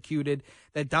prosecuted,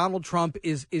 that Donald Trump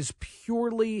is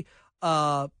purely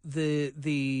the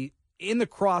in the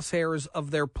crosshairs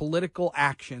of their political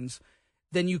actions,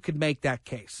 then you could make that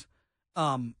case.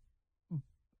 I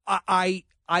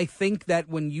think that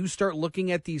when you start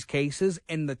looking at these cases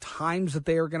and the times that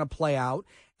they are going to play out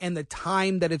and the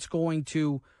time that it's going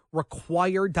to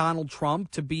require Donald Trump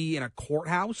to be in a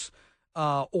courthouse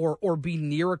or be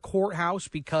near a courthouse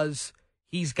because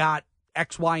he's got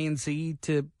X, Y, and Z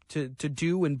to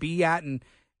do and be at, and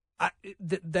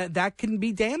that can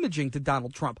be damaging to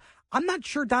Donald Trump. I'm not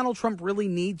sure Donald Trump really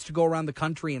needs to go around the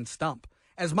country and stump.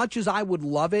 As much as I would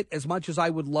love it, as much as I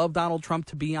would love Donald Trump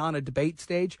to be on a debate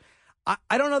stage,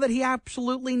 I don't know that he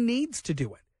absolutely needs to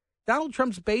do it. Donald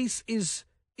Trump's base is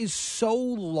so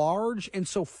large and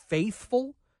so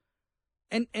faithful.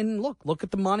 And look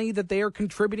at the money that they are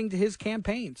contributing to his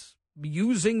campaigns,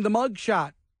 using the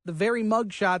mugshot, the very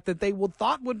mugshot that they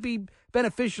thought would be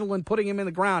beneficial in putting him in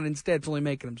the ground. Instead, it's only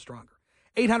making him stronger.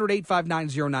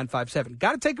 800-859-0957.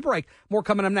 Got to take a break. More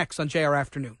coming up next on JR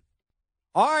Afternoon.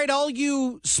 All right, all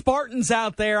you Spartans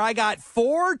out there, I got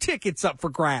 4 tickets up for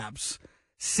grabs.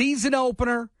 Season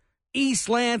opener, East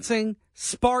Lansing,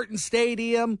 Spartan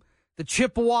Stadium, the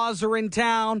Chippewas are in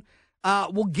town.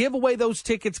 We'll give away those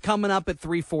tickets coming up at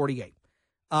 3:48.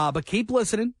 But keep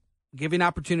listening. Give you an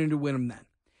opportunity to win them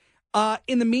then.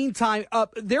 In the meantime,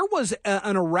 there was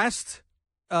an arrest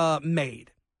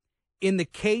made in the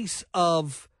case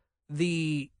of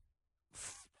the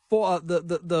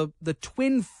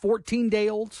twin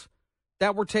 14-day-olds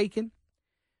that were taken.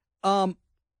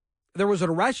 There was an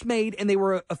arrest made, and they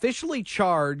were officially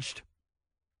charged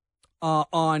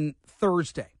on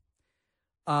Thursday.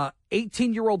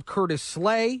 18-year-old Curtis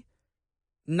Slay,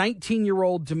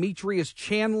 19-year-old Demetrius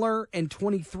Chandler, and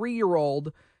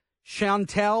 23-year-old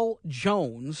Chantel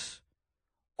Jones,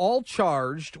 all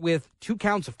charged with 2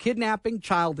 counts of kidnapping,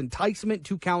 child enticement,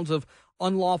 2 counts of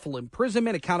unlawful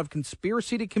imprisonment, a count of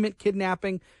conspiracy to commit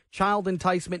kidnapping, child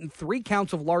enticement, and 3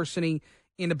 counts of larceny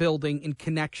in a building in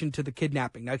connection to the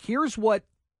kidnapping. Now, here's what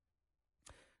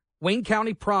Wayne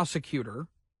County prosecutor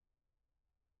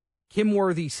Kim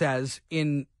Worthy says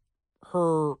in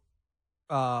her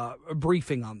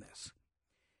briefing on this.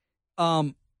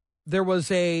 There was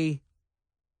a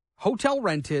hotel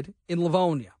rented in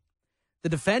Livonia. The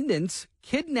defendants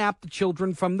kidnapped the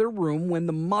children from their room when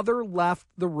the mother left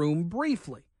the room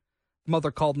briefly. The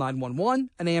mother called 911.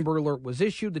 An Amber Alert was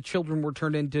issued. The children were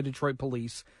turned into Detroit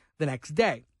police the next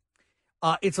day.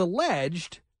 It's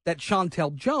alleged that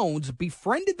Chantel Jones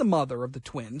befriended the mother of the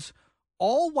twins,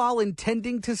 all while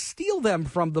intending to steal them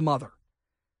from the mother.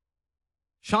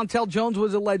 Chantel Jones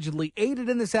was allegedly aided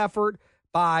in this effort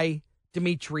by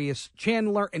Demetrius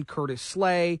Chandler and Curtis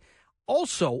Slay.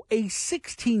 Also, a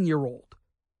 16-year-old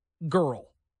girl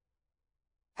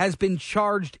has been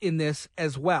charged in this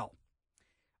as well.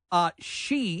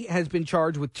 She has been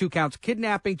charged with 2 counts of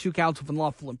kidnapping, 2 counts of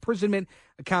unlawful imprisonment,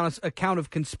 a count of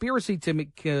conspiracy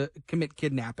to commit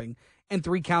kidnapping, and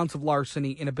 3 counts of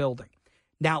larceny in a building.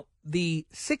 Now, the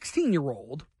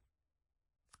 16-year-old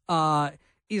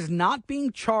is not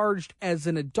being charged as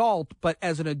an adult, but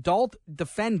as an adult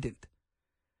defendant.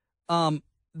 The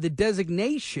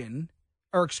designation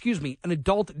an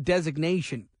adult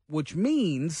designation, which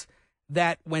means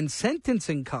that when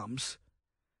sentencing comes,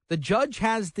 the judge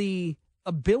has the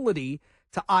ability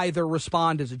to either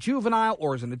respond as a juvenile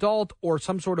or as an adult or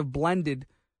some sort of blended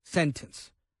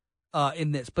sentence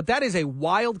in this. But that is a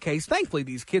wild case. Thankfully,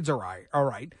 these kids are all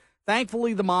right.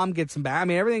 Thankfully, the mom gets them back. I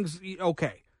mean, everything's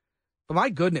okay. But my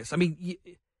goodness, I mean,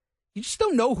 you just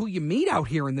don't know who you meet out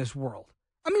here in this world.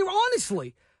 I mean,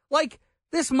 honestly, like,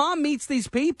 this mom meets these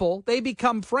people, they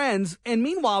become friends, and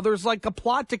meanwhile, there's like a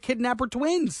plot to kidnap her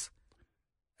twins.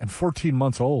 And 14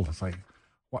 months old. It's like,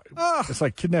 what? It's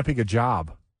like kidnapping a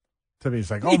job. To me,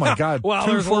 it's like, oh my God. Well,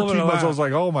 14 months old. It's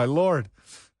like, oh my Lord.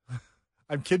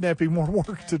 I'm kidnapping more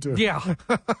work to do. Yeah.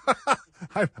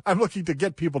 I'm looking to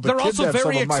get people to They're kidnap also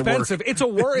very some of my expensive. work. It's a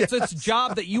work. It's a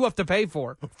job that you have to pay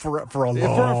for. For a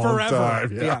long forever.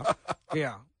 time.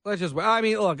 Yeah. Let's just, I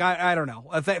mean, look, I don't know.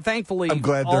 Thankfully, I'm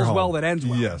glad they're all's home. well that ends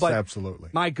well. Yes, but absolutely.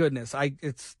 My goodness,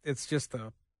 it's just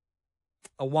a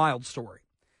wild story.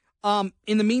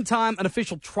 In the meantime, an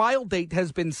official trial date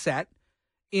has been set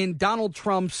in Donald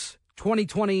Trump's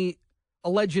 2020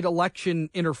 alleged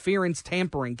election interference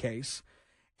tampering case,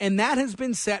 and that has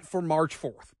been set for March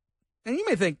 4th. And you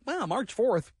may think, well, March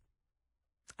 4th,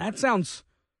 that sounds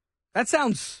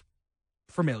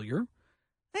familiar.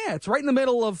 Yeah, it's right in the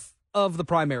middle of the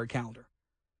primary calendar.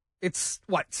 It's,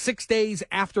 6 days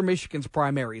after Michigan's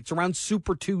primary. It's around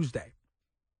Super Tuesday.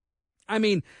 I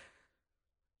mean,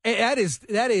 that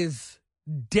is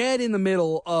dead in the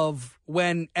middle of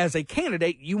when, as a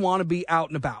candidate, you want to be out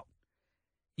and about.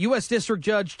 U.S. District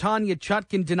Judge Tanya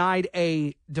Chutkan denied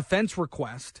a defense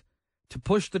request to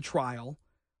push the trial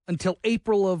until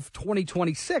April of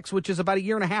 2026, which is about a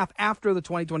year and a half after the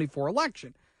 2024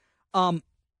 election.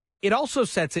 It also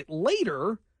sets it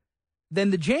later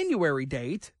than the January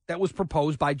date that was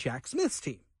proposed by Jack Smith's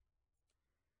team.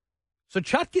 So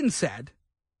Chutkan said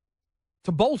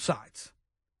to both sides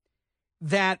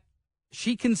that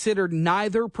she considered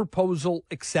neither proposal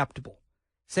acceptable,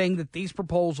 saying that these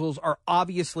proposals are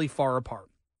obviously far apart.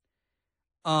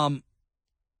 I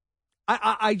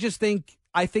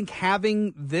think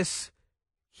having this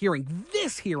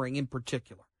hearing in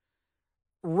particular,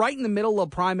 right in the middle of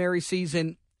primary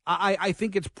season, I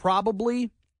think it's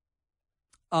probably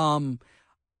about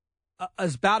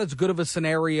as good of a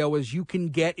scenario as you can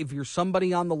get if you're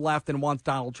somebody on the left and wants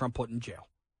Donald Trump put in jail.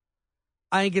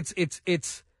 I think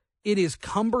it is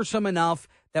cumbersome enough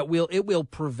that it will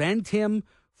prevent him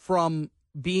from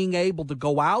being able to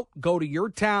go out, go to your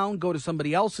town, go to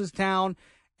somebody else's town,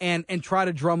 and try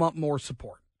to drum up more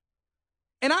support.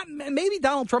 And maybe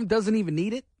Donald Trump doesn't even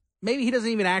need it. Maybe he doesn't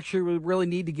even actually really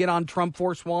need to get on Trump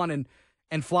Force One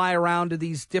and fly around to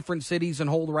these different cities and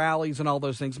hold rallies and all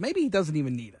those things. Maybe he doesn't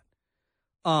even need it.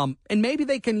 And maybe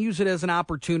they can use it as an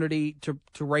opportunity to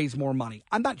raise more money.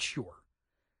 I'm not sure.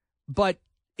 But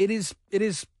it is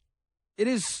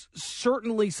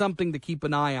certainly something to keep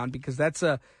an eye on because that's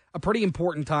a pretty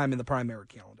important time in the primary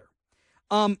calendar.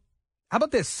 How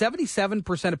about this?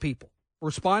 77% of people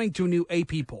responding to a new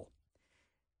AP poll.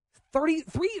 3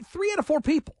 out of 4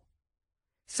 people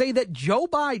say that Joe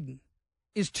Biden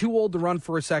is too old to run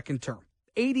for a second term.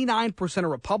 89%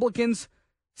 of Republicans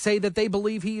say that they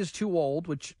believe he is too old,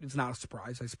 which is not a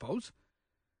surprise, I suppose.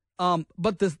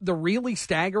 But the really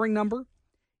staggering number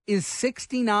is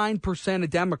 69% of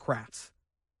Democrats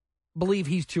believe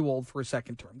he's too old for a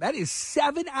second term. That is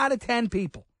 7 out of 10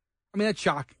 people. I mean, that's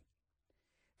shocking.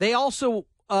 They also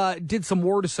did some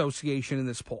word association in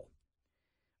this poll.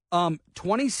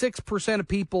 26% of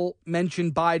people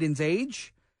mentioned Biden's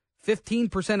age.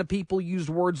 15% of people used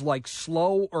words like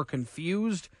slow or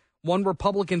confused. One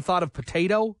Republican thought of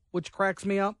potato, which cracks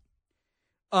me up.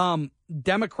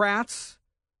 Democrats,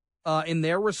 in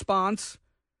their response,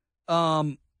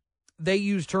 they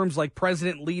use terms like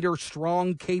president, leader,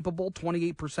 strong, capable,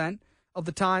 28% of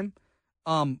the time.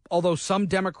 Although some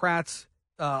Democrats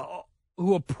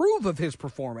who approve of his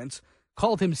performance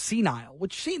called him senile,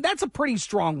 which that's a pretty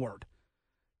strong word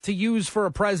to use for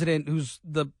a president who's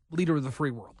the leader of the free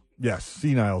world. Yes,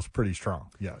 senile is pretty strong,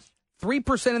 yes.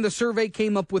 3% of the survey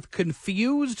came up with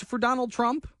confused for Donald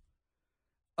Trump.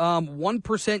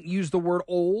 1% used the word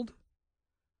old,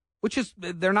 which is,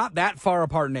 they're not that far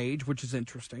apart in age, which is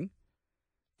interesting.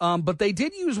 But they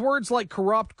did use words like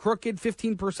corrupt, crooked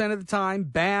 15% of the time,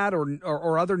 bad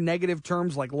or other negative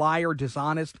terms like liar,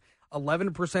 dishonest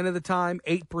 11% of the time,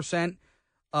 8%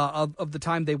 of the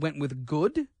time they went with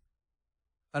good,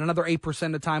 and another 8%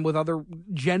 of the time with other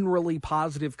generally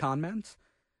positive comments.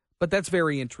 But that's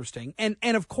very interesting. And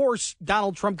of course,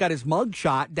 Donald Trump got his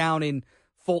mugshot down in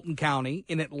Fulton County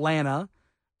in Atlanta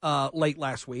late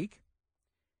last week.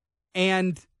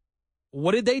 And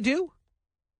what did they do?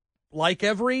 Like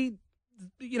every,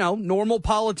 normal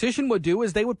politician would do,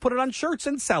 is they would put it on shirts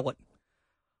and sell it.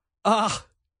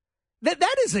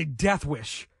 That is a death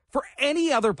wish for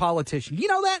any other politician. You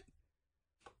know that?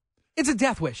 It's a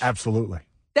death wish. Absolutely.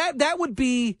 That would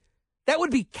be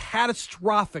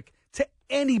catastrophic to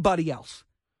anybody else.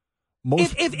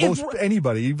 Most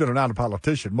anybody, even not a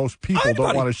politician, most people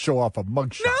don't want to show off a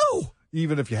mugshot. No.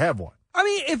 Even if you have one. I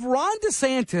mean, if Ron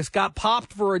DeSantis got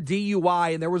popped for a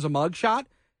DUI and there was a mugshot,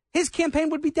 his campaign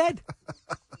would be dead.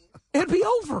 It'd be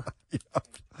over.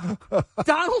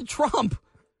 Donald Trump,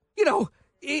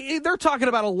 they're talking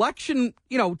about election,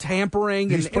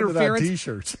 tampering and interference. He's putting it on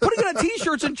T-shirts. Putting it on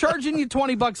T-shirts and charging you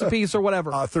 $20 a piece or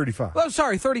whatever. 35. Oh,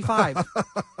 sorry, 35.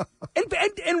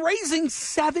 and raising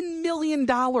 $7 million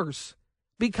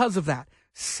because of that.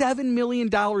 $7 million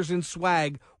in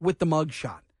swag with the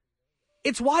mugshot.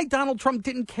 It's why Donald Trump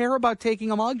didn't care about taking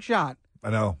a mugshot.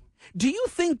 I know. Do you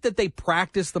think that they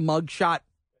practiced the mugshot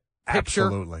picture?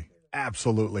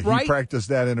 Absolutely. Right? He practiced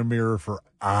that in a mirror for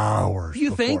hours.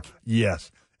 You think?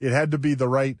 Yes. It had to be the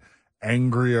right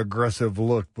angry, aggressive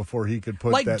look before he could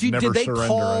put that never surrender under it. Did they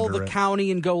call the county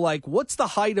and go what's the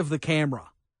height of the camera?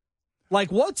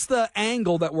 What's the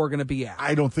angle that we're going to be at?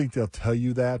 I don't think they'll tell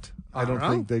you that. I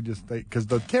don't think because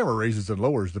the camera raises and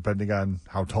lowers depending on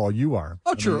how tall you are.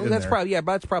 Oh, true. That's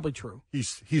probably true. He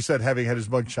said, having had his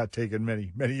mugshot taken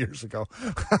many, many years ago.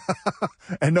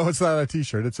 And no, it's not on a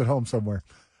T-shirt. It's at home somewhere.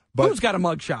 But who's got a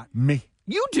mugshot? Me.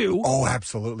 You do? Oh,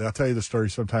 absolutely. I'll tell you the story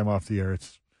sometime off the air.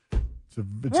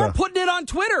 We're putting it on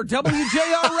Twitter,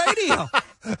 WJR Radio.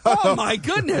 Oh, my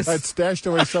goodness. It's stashed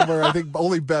away somewhere. I think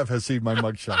only Bev has seen my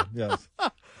mugshot. Yes.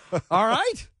 All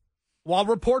right. Well, I'll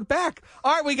report back.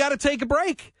 All right, we got to take a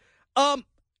break. I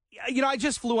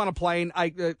just flew on a plane.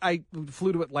 I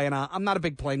flew to Atlanta. I'm not a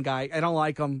big plane guy. I don't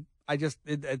like them.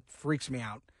 It freaks me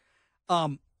out.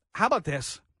 How about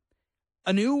this?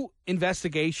 A new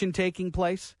investigation taking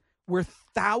place where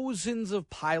thousands of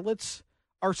pilots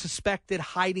are suspected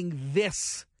hiding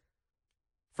this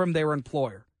from their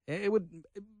employer. It would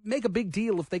make a big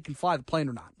deal if they can fly the plane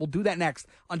or not. We'll do that next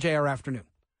on JR Afternoon.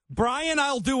 Brian,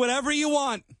 I'll do whatever you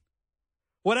want.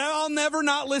 I'll never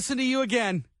not listen to you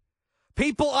again.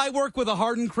 People, I work with a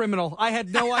hardened criminal. I had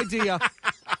no idea.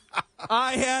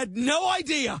 I had no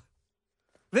idea.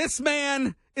 This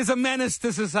man is a menace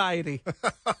to society.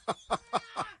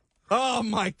 Oh,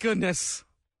 my goodness.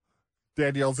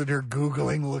 Danielle's in here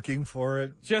Googling, looking for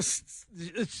it. Just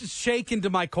shaken to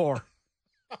my core.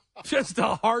 Just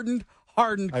a hardened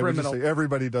criminal. I would just say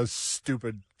everybody does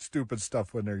stupid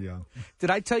stuff when they're young. Did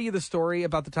I tell you the story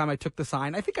about the time I took the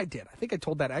sign? I think I did. I think I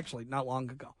told that actually not long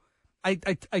ago. I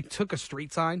took a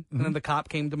street sign, and then the cop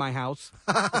came to my house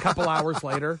a couple hours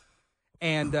later,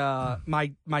 and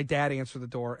my dad answered the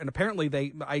door. And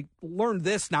apparently I learned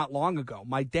this not long ago.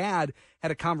 My dad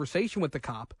had a conversation with the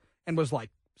cop and was like,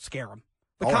 scare him.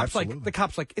 The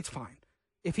cop's like, it's fine.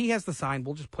 If he has the sign,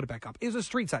 we'll just put it back up. It was a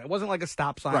street sign. It wasn't like a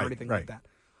stop sign or anything like that.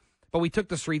 But we took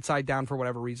the street sign down for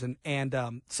whatever reason, and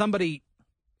somebody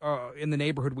in the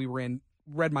neighborhood we were in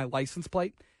read my license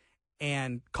plate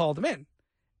and called him in.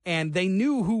 And they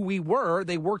knew who we were.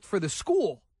 They worked for the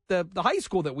school, the high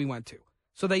school that we went to.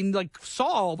 So they saw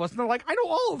all of us, and they're like, I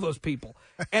know all of those people.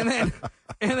 And then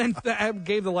I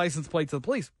gave the license plate to the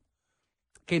police.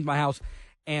 Came to my house,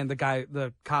 and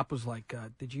the cop was like,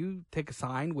 did you take a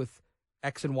sign with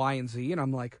X and Y and Z? And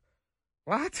I'm like,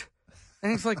 what?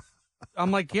 And he's like,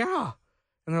 I'm like, yeah.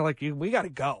 And they're like, we got to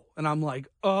go. And I'm like,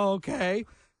 oh, okay.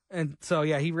 And so,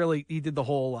 yeah, he did the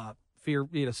whole fear,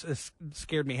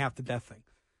 scared me half to death thing.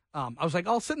 I was like,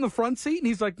 I'll sit in the front seat. And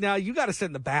he's like, no, you got to sit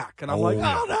in the back. And I'm like,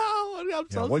 oh, no. I'm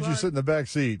so once sorry. you sit in the back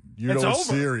seat, it's over.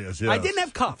 Serious. Yes. I didn't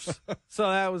have cuffs. So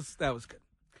that was good.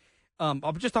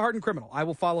 I'm just a hardened criminal. I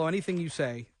will follow anything you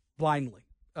say blindly.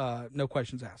 No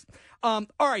questions asked. All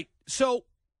right. So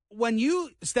when you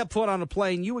step foot on a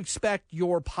plane, you expect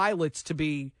your pilots to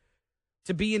be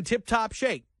in tip-top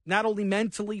shape, not only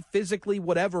mentally, physically,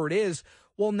 whatever it is.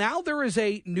 Well, now there is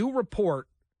a new report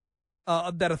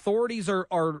that authorities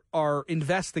are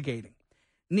investigating.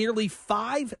 Nearly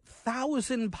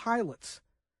 5,000 pilots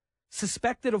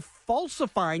suspected of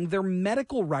falsifying their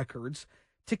medical records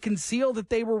to conceal that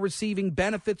they were receiving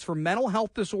benefits for mental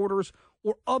health disorders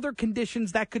or other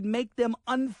conditions that could make them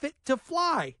unfit to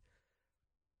fly.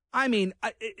 I mean,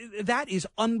 that is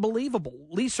unbelievable.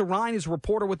 Lisa Ryan is a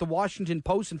reporter with the Washington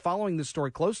Post and following this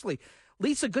story closely.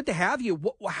 Lisa, good to have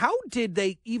you. How did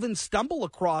they even stumble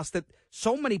across that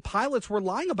so many pilots were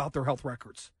lying about their health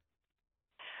records?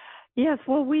 Yes,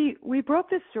 well, we broke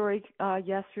this story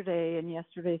yesterday in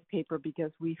yesterday's paper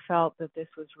because we felt that this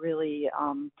was really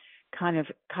kind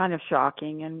of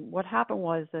shocking. And what happened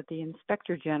was that the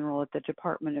Inspector General at the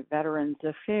Department of Veterans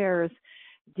Affairs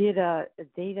did a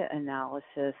data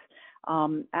analysis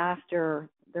after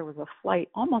there was a flight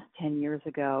almost 10 years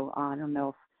ago. I don't know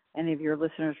if any of your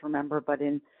listeners remember, but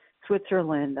in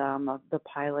Switzerland, the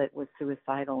pilot was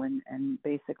suicidal and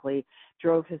basically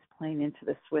drove his plane into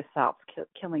the Swiss Alps,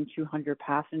 killing 200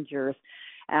 passengers.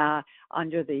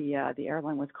 Under the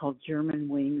airline was called German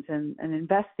Wings, and an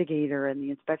investigator in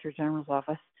the Inspector General's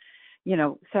office,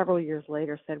 several years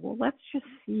later said, well, let's just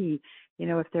see,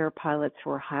 if there are pilots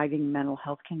who are hiding mental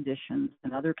health conditions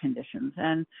and other conditions.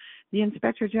 And the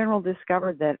Inspector General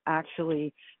discovered that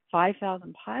actually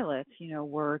 5,000 pilots,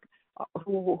 were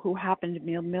who happened to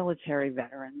be military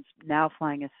veterans now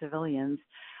flying as civilians,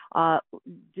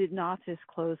 did not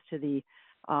disclose to the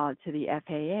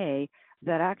FAA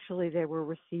that actually they were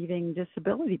receiving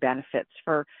disability benefits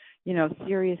for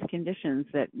serious conditions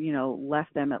that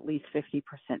left them at least 50%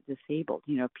 disabled.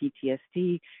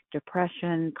 PTSD,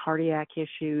 depression, cardiac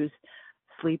issues,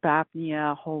 sleep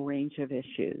apnea, a whole range of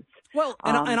issues. Well,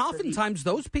 and oftentimes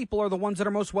those people are the ones that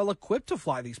are most well equipped to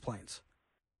fly these planes.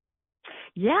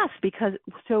 Yes, because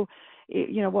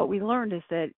what we learned is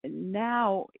that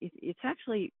now it's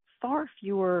actually far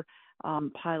fewer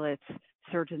pilots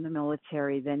served in the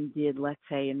military than did, let's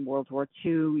say, in World War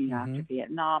II, after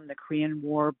Vietnam, the Korean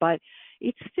War, but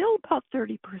it's still about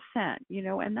 30%,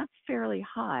 and that's fairly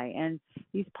high. And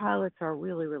these pilots are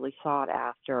really, really sought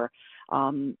after,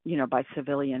 by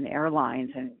civilian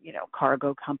airlines and,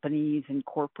 cargo companies and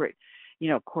corporate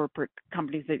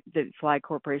companies that fly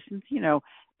corporations,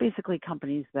 basically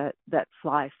companies that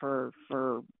fly for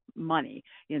money.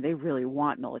 They really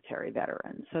want military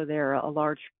veterans. So they're a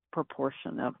large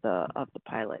proportion of the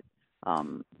pilot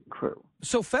crew.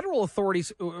 So federal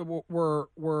authorities were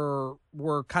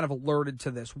kind of alerted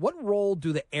to this. What role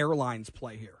do the airlines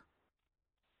play here?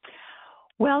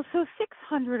 Well, so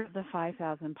 600 of the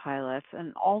 5,000 pilots,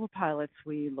 and all the pilots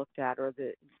we looked at, or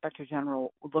the Inspector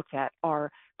General looked at,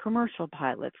 are commercial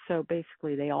pilots. So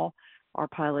basically they all are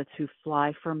pilots who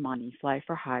fly for money, fly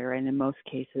for hire, and in most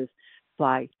cases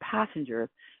fly passengers.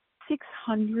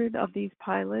 600 of these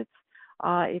pilots,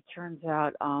 it turns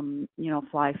out,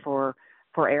 fly for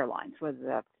airlines, whether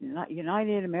that's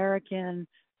United, American,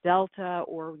 Delta,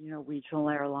 or, regional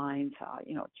airlines,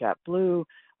 JetBlue,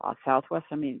 Southwest.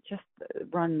 I mean, just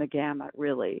run the gamut,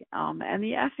 really. And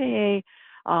the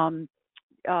FAA,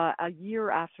 a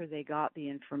year after they got the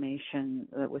information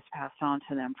that was passed on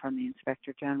to them from the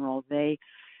Inspector General, they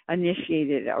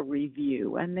initiated a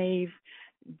review, and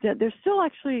they're still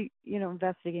actually,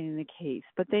 investigating the case,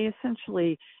 but they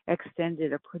essentially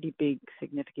extended a pretty big,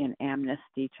 significant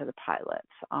amnesty to the pilots,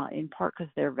 in part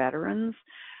because they're veterans,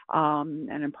 and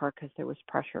in part because there was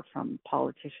pressure from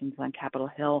politicians on Capitol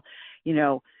Hill,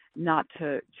 not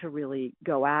to really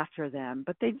go after them.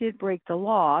 But they did break the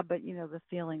law. But, the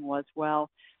feeling was, well,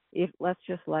 let's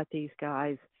just let these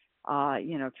guys,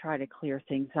 try to clear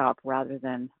things up rather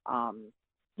than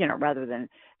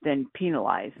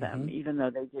penalize them, even though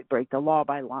they did break the law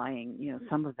by lying.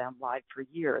 Some of them lied for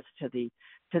years to the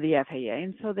FAA.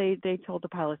 And so they told the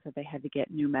pilots that they had to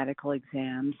get new medical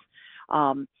exams.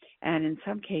 And in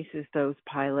some cases, those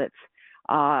pilots,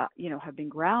 have been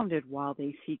grounded while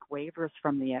they seek waivers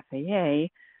from the FAA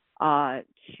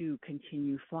to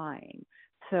continue flying.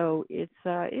 So it's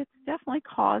definitely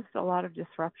caused a lot of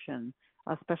disruption,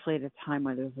 especially at a time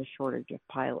when there's a shortage of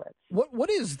pilots. What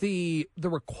is the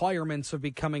requirements of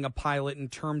becoming a pilot in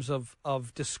terms of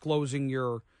disclosing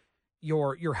your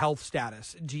health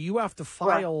status? Do you have to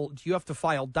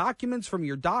file documents from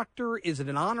your doctor? Is it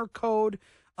an honor code?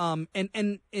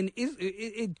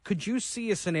 Could you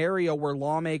see a scenario where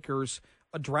lawmakers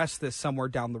address this somewhere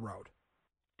down the road?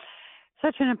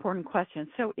 Such an important question.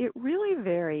 So it really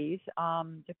varies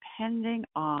depending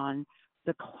on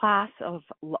the class of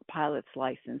pilot's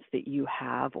license that you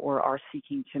have or are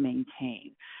seeking to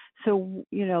maintain. So,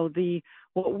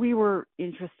 what we were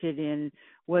interested in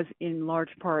was in large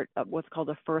part what's called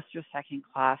a first or second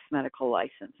class medical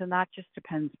license. And that just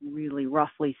depends really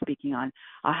roughly speaking on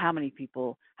how many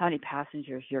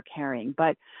passengers you're carrying.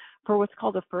 But for what's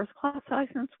called a first class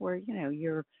license, where,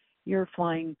 you're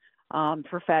flying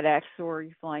for FedEx, or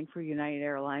you're flying for United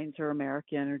Airlines or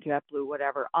American or JetBlue,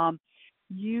 whatever,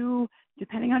 you,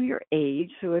 depending on your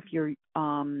age, so if you're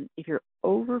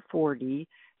over 40,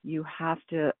 you have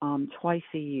to twice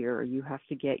a year you have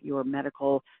to get your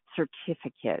medical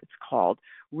certificate. It's called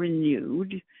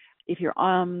renewed. If you're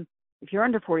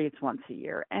under 40, it's once a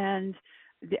year. And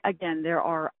again, there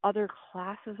are other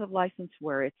classes of license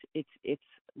where it's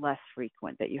less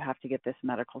frequent that you have to get this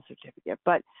medical certificate,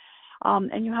 but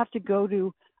and you have to go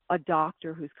to a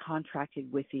doctor who's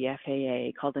contracted with the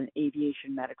FAA called an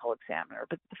aviation medical examiner.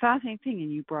 But the fascinating thing,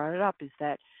 and you brought it up, is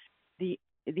that the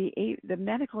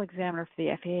medical examiner for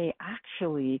the FAA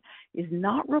actually is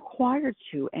not required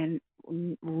to and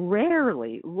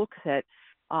rarely looks at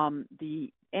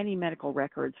any medical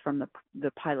records from the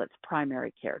pilot's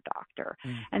primary care doctor.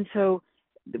 And so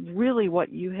really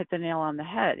what you hit the nail on the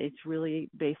head. It's really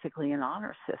basically an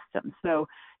honor system. So,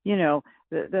 the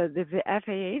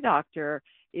FAA doctor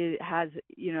doesn't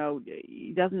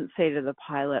say to the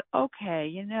pilot,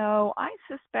 okay, I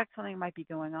suspect something might be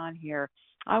going on here.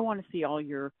 I want to see all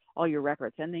your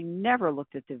records. And they never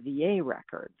looked at the VA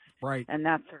records. Right. And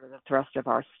that's sort of the thrust of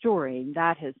our story.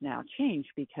 That has now changed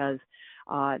because,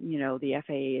 the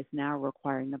FAA is now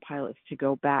requiring the pilots to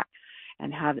go back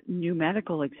and have new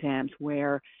medical exams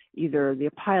where either the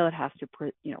pilot has to,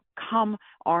 come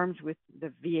armed with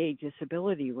the VA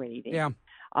disability rating,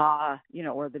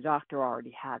 or the doctor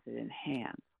already has it in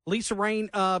hand. Lisa Rain,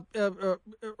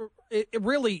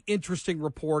 really interesting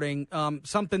reporting,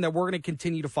 something that we're going to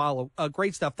continue to follow.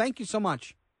 Great stuff. Thank you so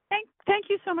much. Thank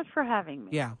you so much for having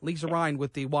me. Yeah, Lisa Ryan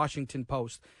with the Washington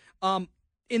Post.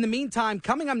 In the meantime,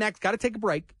 coming up next, got to take a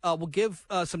break. We'll give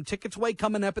some tickets away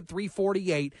coming up at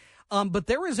 3:48. But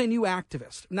there is a new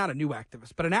activist, not a new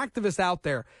activist, but an activist out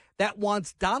there that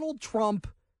wants Donald Trump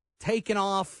taken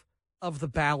off of the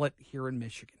ballot here in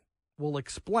Michigan. We'll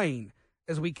explain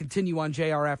as we continue on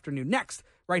JR Afternoon next,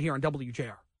 right here on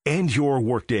WJR. End your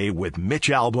workday with Mitch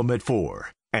Albom at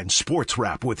 4 and Sports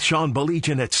Wrap with Sean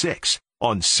Baligian at 6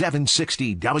 on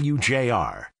 760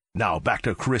 WJR. Now back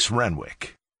to Chris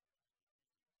Renwick.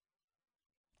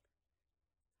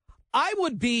 I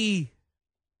would be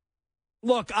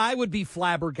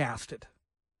flabbergasted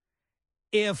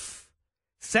if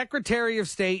Secretary of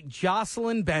State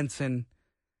Jocelyn Benson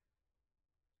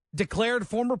declared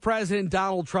former President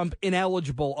Donald Trump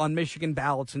ineligible on Michigan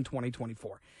ballots in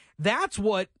 2024. That's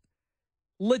what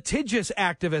litigious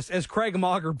activist, as Craig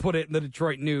Mauger put it in the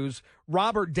Detroit News,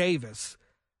 Robert Davis,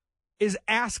 is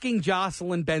asking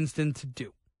Jocelyn Benson to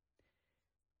do.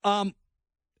 The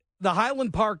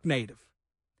Highland Park native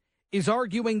is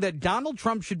arguing that Donald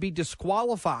Trump should be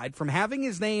disqualified from having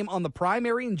his name on the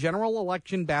primary and general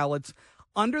election ballots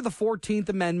under the 14th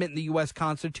Amendment in the U.S.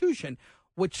 Constitution,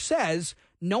 which says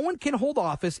no one can hold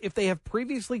office if they have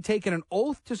previously taken an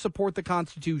oath to support the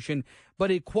Constitution, but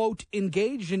it, quote,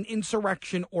 engaged in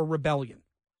insurrection or rebellion.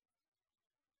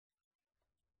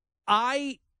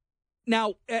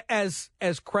 Now, as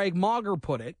Craig Mauger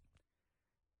put it,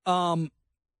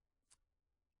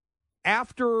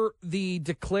 after the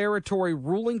declaratory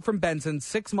ruling from Benson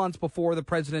 6 months before the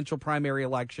presidential primary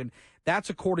election, that's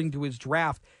according to his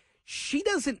draft, she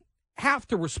doesn't have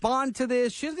to respond to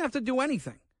this. She doesn't have to do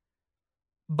anything.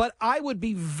 But I would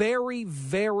be very,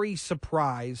 very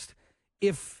surprised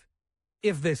if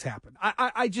this happened.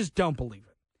 I just don't believe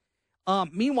it.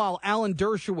 Meanwhile, Alan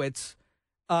Dershowitz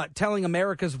telling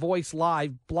America's Voice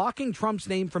Live, blocking Trump's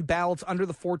name from ballots under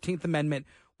the 14th Amendment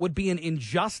would be an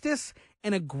injustice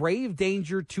and a grave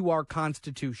danger to our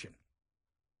Constitution.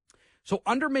 So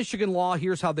under Michigan law,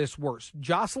 here's how this works.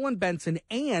 Jocelyn Benson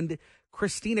and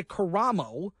Christina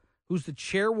Caramo, who's the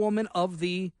chairwoman of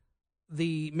the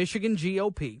Michigan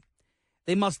GOP,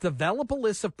 they must develop a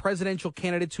list of presidential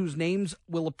candidates whose names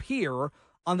will appear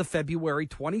on the February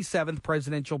 27th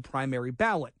presidential primary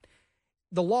ballot.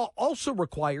 The law also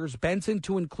requires Benson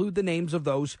to include the names of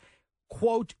those,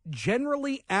 quote,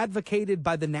 generally advocated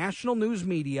by the national news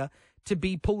media to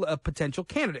be potential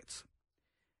candidates.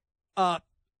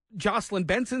 Jocelyn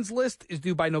Benson's list is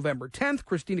due by November 10th.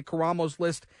 Christina Caramo's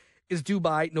list is due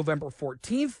by November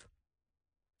 14th.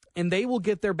 And they will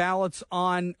get their ballots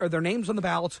on, or their names on the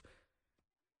ballots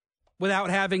without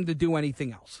having to do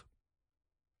anything else.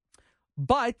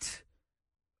 But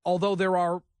although there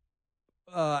are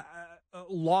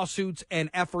lawsuits and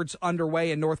efforts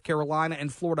underway in North Carolina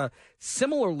and Florida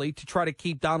similarly to try to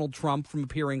keep Donald Trump from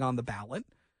appearing on the ballot,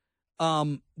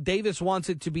 Davis wants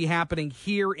it to be happening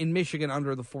here in Michigan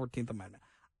under the 14th Amendment.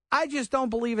 I just don't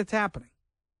believe it's happening.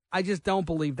 I just don't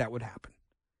believe that would happen.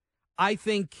 I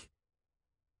think,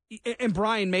 and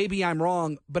Brian, maybe I'm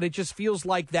wrong, but it just feels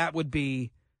like that would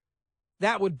be,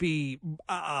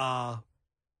 I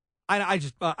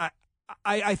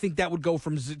think that would go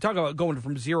from, talk about going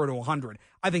from 0 to 100.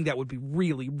 I think that would be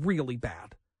really, really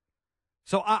bad.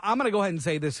 So I'm going to go ahead and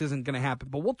say this isn't going to happen,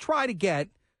 but we'll try to get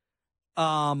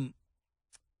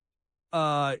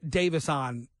Davis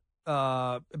on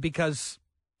because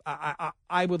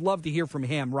I would love to hear from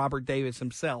him, Robert Davis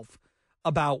himself,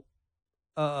 about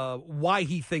why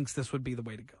he thinks this would be the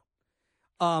way to go.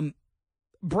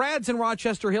 Brad's in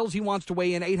Rochester Hills. He wants to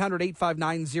weigh in.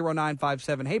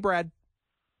 800-859-0957. Hey, Brad.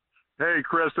 Hey,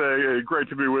 Chris. Great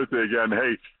to be with you again.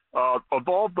 Hey, of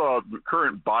all the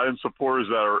current Biden supporters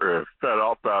that are fed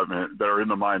up, that are in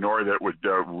the minority that would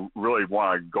really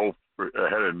want to go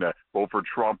ahead and vote for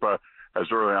Trump as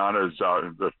early on as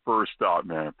the first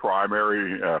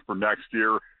primary for next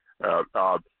year,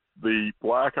 the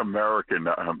Black American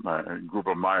group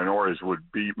of minorities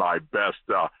would be my best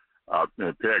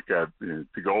pick to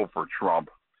go for Trump.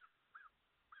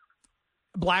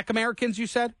 Black Americans, you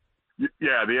said?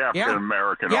 Yeah, the African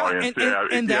American audience.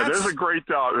 And there's a great,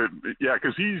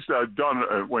 because he's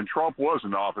done, when Trump was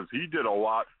in office, he did a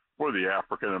lot for the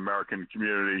African American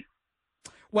community.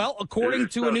 Well, according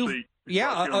to a new, mainly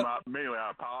out of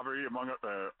poverty, among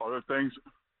other things.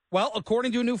 Well,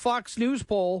 according to a new Fox News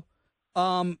poll,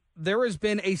 there has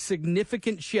been a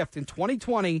significant shift. In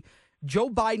 2020,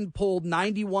 Joe Biden polled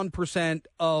 91%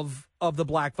 of the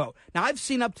black vote. Now, I've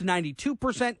seen up to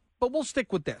 92%, but we'll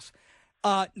stick with this.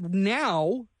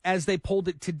 Now, as they polled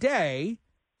it today,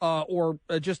 or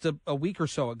just a week or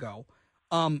so ago,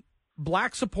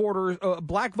 black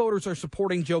voters are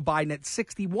supporting Joe Biden at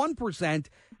 61%,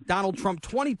 Donald Trump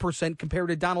 20%, compared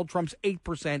to Donald Trump's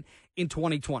 8% in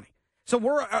 2020. So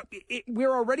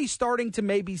we're already starting to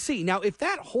maybe see. Now, if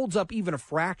that holds up even a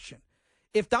fraction,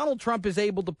 if Donald Trump is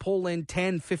able to pull in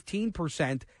 10,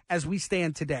 15% as we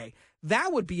stand today,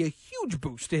 that would be a huge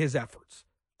boost to his efforts.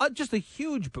 Just a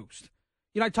huge boost.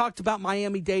 You know, I talked about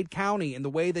Miami-Dade County and the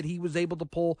way that he was able to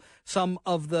pull some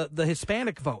of the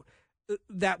Hispanic vote.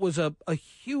 That was a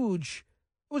huge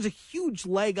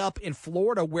leg up in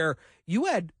Florida, where you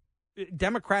had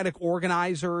Democratic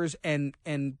organizers and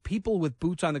people with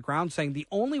boots on the ground saying the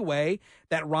only way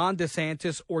that Ron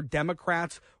DeSantis or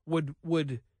Democrats would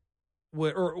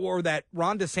that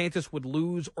Ron DeSantis would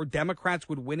lose or Democrats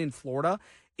would win in Florida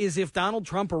is if Donald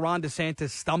Trump or Ron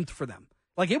DeSantis stumped for them.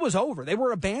 Like, it was over. They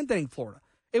were abandoning Florida.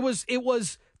 It was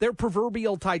their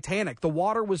proverbial Titanic. The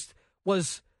water was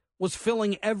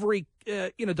filling every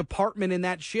department in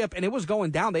that ship, and it was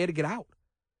going down. They had to get out.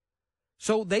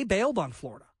 So they bailed on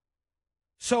Florida.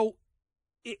 So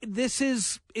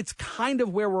it's kind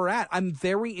of where we're at. I'm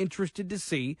very interested to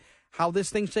see how this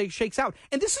thing shakes out.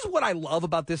 And this is what I love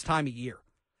about this time of year.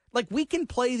 Like, we can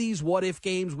play these what if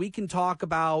games. We can talk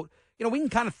about, we can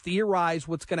kind of theorize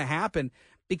what's going to happen,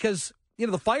 because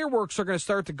the fireworks are going to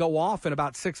start to go off in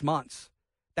about 6 months.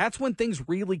 That's when things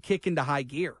really kick into high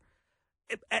gear.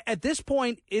 At this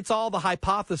point, it's all the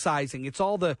hypothesizing. It's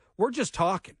all we're just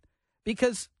talking,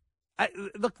 because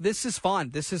look, this is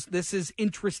fun. This is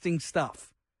interesting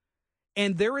stuff.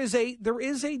 And there is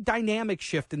a dynamic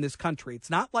shift in this country.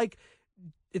 It's not like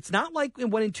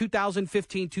when in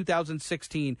 2015,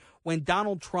 2016, when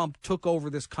Donald Trump took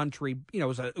over this country, it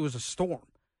was a storm.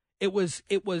 It was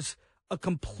a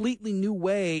completely new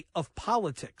way of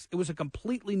politics. It was a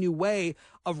completely new way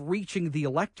of reaching the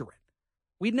electorate.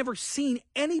 We'd never seen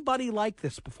anybody like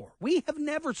this before. We have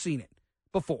never seen it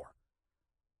before.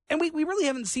 And we really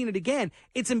haven't seen it again.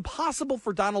 It's impossible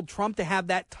for Donald Trump to have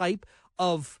that type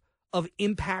of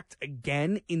impact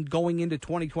again in going into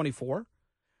 2024.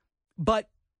 But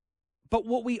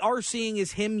what we are seeing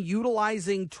is him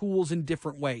utilizing tools in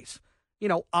different ways.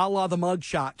 A la the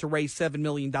mugshot to raise $7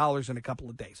 million in a couple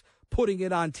of days, putting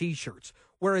it on T-shirts.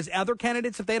 Whereas other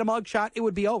candidates, if they had a mugshot, it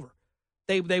would be over.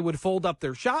 They would fold up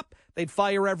their shop, they'd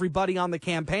fire everybody on the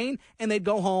campaign, and they'd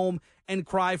go home and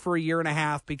cry for a year and a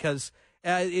half because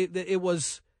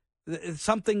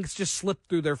something just slipped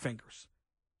through their fingers.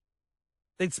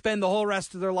 They'd spend the whole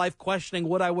rest of their life questioning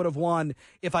what I would have won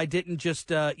if I didn't just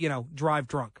drive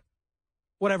drunk.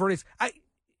 Whatever it is.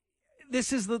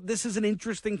 This is an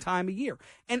interesting time of year.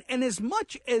 And as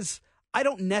much as I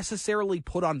don't necessarily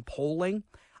put on polling,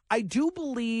 I do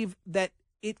believe that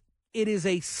it is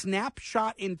a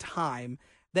snapshot in time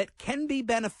that can be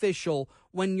beneficial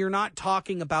when you're not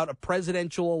talking about a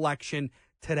presidential election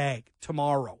today,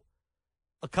 tomorrow,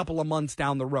 a couple of months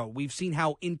down the road. We've seen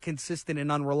how inconsistent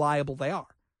and unreliable they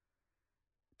are.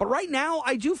 But right now,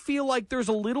 I do feel like there's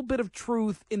a little bit of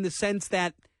truth in the sense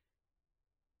that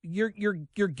you're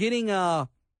getting there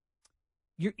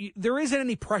isn't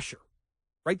any pressure,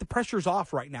 right? The pressure's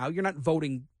off right now. You're not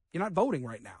voting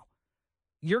right now.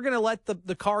 You're going to let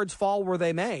the cards fall where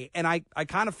they may. And I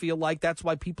kind of feel like that's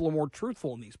why people are more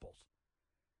truthful in these polls.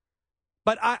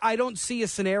 But I don't see a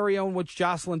scenario in which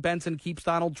Jocelyn Benson keeps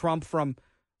Donald Trump from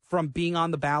being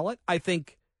on the ballot. I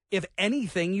think, if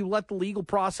anything, you let the legal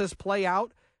process play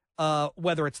out.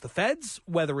 whether it's the feds,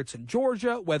 whether it's in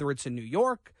Georgia, whether it's in New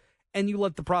York, and you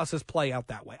let the process play out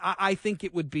that way. I think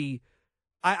it would be,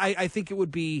 I think it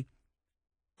would be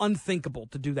unthinkable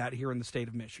to do that here in the state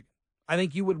of Michigan. I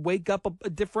think you would wake up a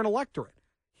different electorate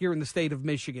here in the state of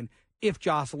Michigan if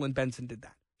Jocelyn Benson did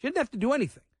that. She didn't have to do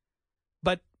anything,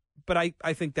 but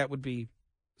I think that would be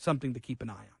something to keep an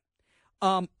eye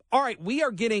on. All right, we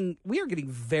are getting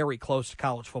very close to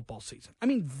college football season. I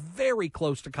mean, very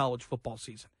close to college football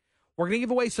season. We're going to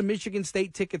give away some Michigan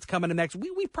State tickets coming in next.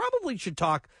 We probably should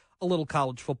talk a little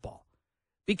college football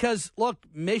because, look,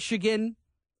 Michigan,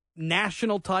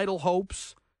 national title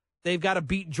hopes. They've got to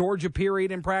beat Georgia,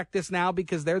 period, in practice now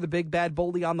because they're the big bad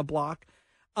bully on the block.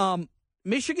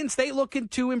 Michigan State looking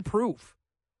to improve.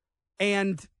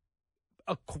 And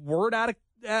a word out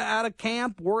of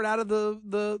camp, word out of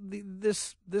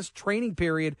this training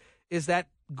period is that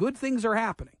good things are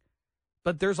happening.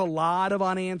 But there's a lot of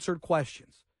unanswered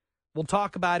questions. We'll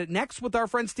talk about it next with our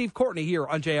friend Steve Courtney here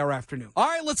on JR Afternoon. All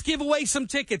right, let's give away some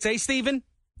tickets. Hey, Steven?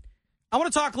 I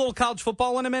want to talk a little college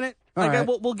football in a minute. All right.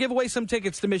 We'll give away some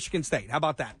tickets to Michigan State. How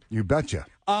about that? You betcha.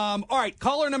 All right,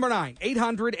 caller number 9,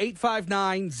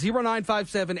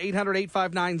 800-859-0957,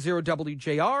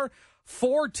 800-859-0WJR.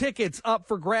 4 tickets up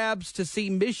for grabs to see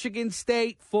Michigan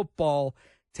State football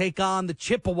take on the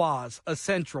Chippewas of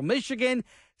Central Michigan.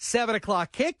 7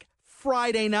 o'clock kick,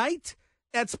 Friday night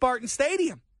at Spartan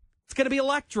Stadium. It's going to be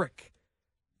electric.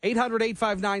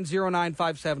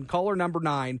 800-859-0957, caller number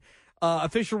 9.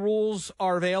 Official rules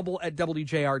are available at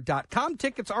WJR.com.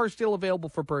 Tickets are still available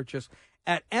for purchase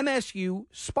at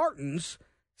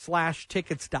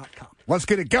MSU-Spartans/tickets.com. Let's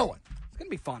get it going. It's going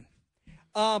to be fun.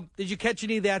 Did you catch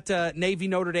any of that Navy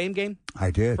Notre Dame game?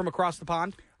 I did. From across the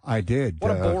pond? I did.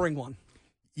 What a boring one.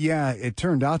 Yeah, it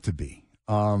turned out to be.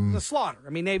 The slaughter.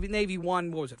 I mean, Navy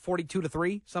won, what was it,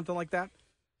 42-3, something like that?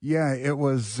 Yeah, it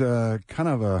was kind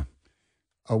of a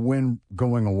win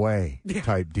going away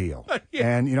type deal.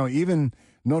 Yeah. And, even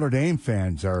Notre Dame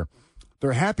fans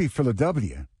they're happy for the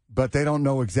W, but they don't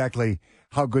know exactly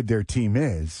how good their team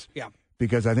is. Yeah.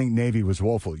 Because I think Navy was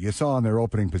woeful. You saw on their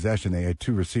opening possession, they had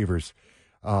 2 receivers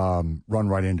run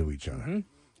right into each other. Mm-hmm.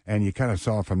 And you kind of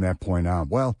saw from that point on,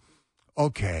 well,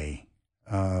 okay,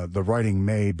 the writing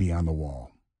may be on the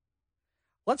wall.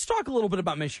 Let's talk a little bit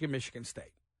about Michigan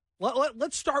State.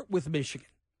 Let's start with Michigan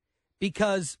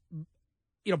because,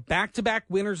 back-to-back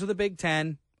winners of the Big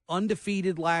Ten,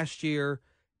 undefeated last year.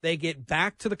 They get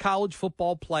back to the college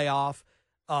football playoff,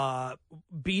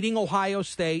 beating Ohio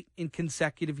State in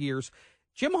consecutive years.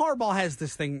 Jim Harbaugh has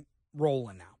this thing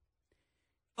rolling now.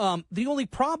 The only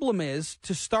problem is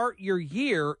to start your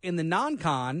year in the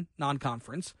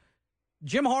non-conference,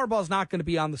 Jim Harbaugh's not going to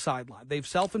be on the sideline. They've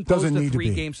self-imposed a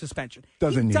 3-game suspension.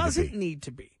 Doesn't need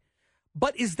to be.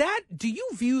 But do you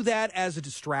view that as a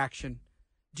distraction?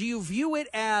 Do you view it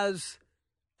as,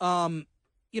 is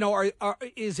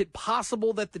it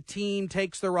possible that the team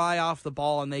takes their eye off the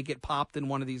ball and they get popped in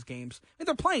one of these games? I mean,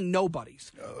 they're playing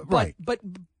nobodies. Right. But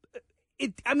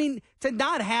to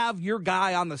not have your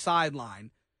guy on the sideline,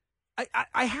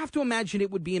 I have to imagine it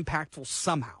would be impactful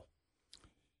somehow.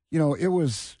 It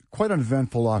was quite an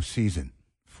eventful offseason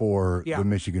for the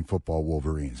Michigan football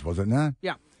Wolverines, was it not?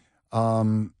 Yeah.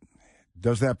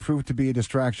 Does that prove to be a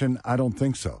distraction? I don't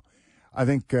think so. I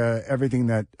think everything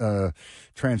that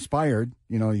transpired,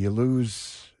 you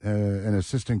lose an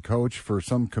assistant coach for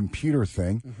some computer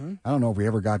thing. Mm-hmm. I don't know if we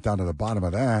ever got down to the bottom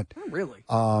of that. Not really.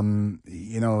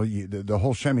 The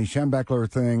whole Shemmy Schembechler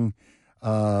thing,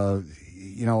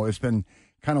 it's been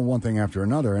kind of one thing after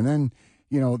another. And then,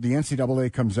 the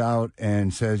NCAA comes out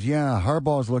and says,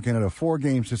 Harbaugh's looking at a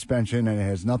 4-game suspension and it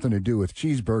has nothing to do with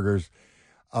cheeseburgers.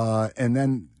 And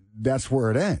then that's where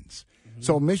it ends. Mm-hmm.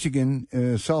 So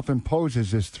Michigan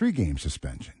self-imposes this 3-game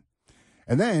suspension.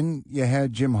 And then you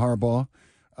had Jim Harbaugh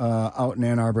out in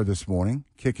Ann Arbor this morning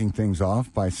kicking things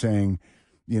off by saying,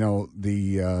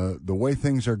 the way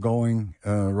things are going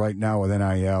right now with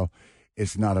NIL,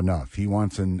 it's not enough. He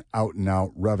wants an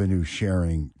out-and-out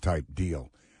revenue-sharing type deal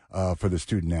for the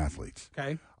student athletes.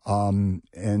 Okay.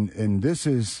 And this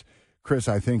is, Chris,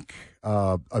 I think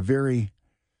a very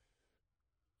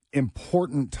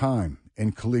important time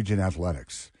in collegiate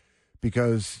athletics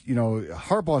because,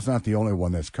 Harbaugh's not the only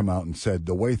one that's come out and said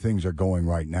the way things are going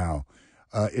right now,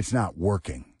 it's not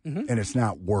working and it's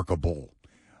not workable.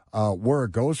 Where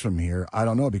it goes from here, I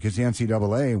don't know, because the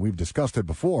NCAA, we've discussed it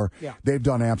before, they've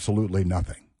done absolutely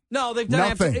nothing. No, they've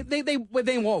done nothing.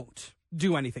 They won't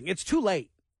do anything. It's too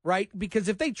late, right? Because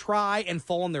if they try and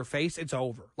fall on their face, it's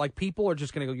over. Like, people are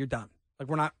just going to go, you're done. Like,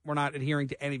 we're not adhering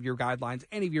to any of your guidelines,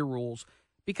 any of your rules,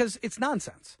 because it's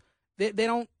nonsense. They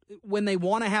don't. when they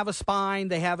want to have a spine,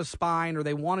 they have a spine, or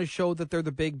they want to show that they're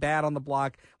the big bad on the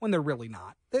block when they're really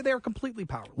not. They're completely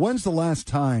powerless. When's the last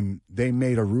time they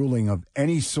made a ruling of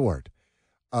any sort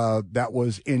that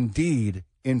was indeed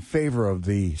in favor of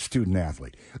the student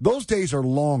athlete? Those days are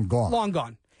long gone. Long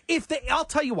gone. I'll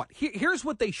tell you what. Here's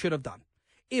what they should have done.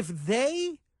 If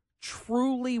they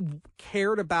truly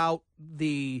cared about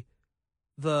the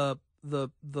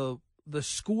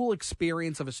school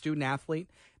experience of a student athlete,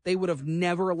 they would have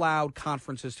never allowed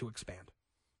conferences to expand.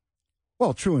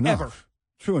 Well, true enough. Ever.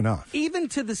 True enough. Even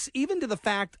to the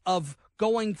fact of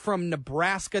going from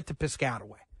Nebraska to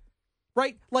Piscataway,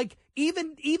 right? Like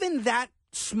even that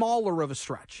smaller of a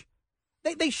stretch,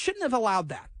 they shouldn't have allowed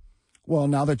that. Well,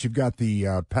 now that you've got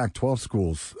the Pac-12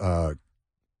 schools,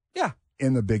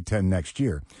 in the Big Ten next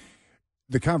year,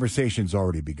 the conversation's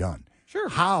already begun. Sure.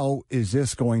 How is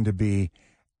this going to be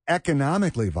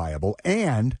economically viable,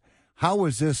 and how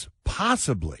is this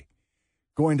possibly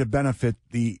going to benefit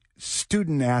the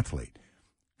student athlete?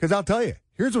 Because I'll tell you,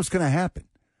 here's what's going to happen.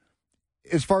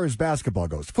 As far as basketball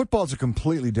goes, football's a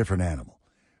completely different animal.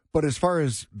 But as far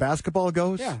as basketball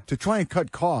goes, to try and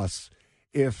cut costs,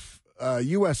 if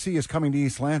USC is coming to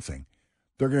East Lansing,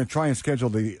 they're going to try and schedule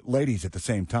the ladies at the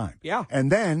same time. Yeah.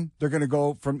 And then they're going to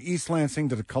go from East Lansing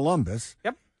to Columbus.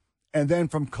 Yep. And then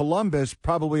from Columbus,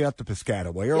 probably up to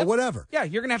Piscataway or whatever. Yeah,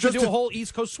 you're going to have to do a whole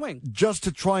East Coast swing. Just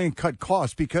to try and cut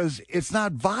costs, because it's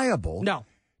not viable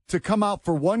to come out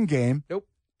for one game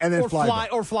and then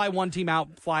fly one team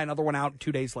out, fly another one out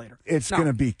 2 days later. It's going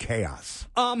to be chaos.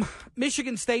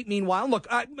 Michigan State, meanwhile, look,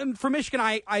 for Michigan,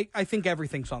 I think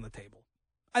everything's on the table.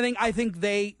 I think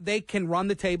they can run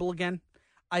the table again.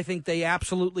 I think they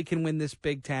absolutely can win this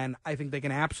Big Ten. I think they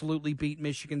can absolutely beat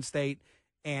Michigan State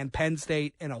and Penn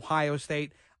State and Ohio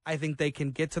State. I think they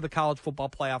can get to the college football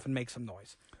playoff and make some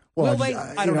noise. Well, Will they?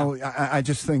 I don't know. I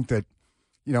just think that,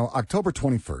 October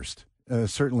 21st,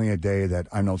 certainly a day that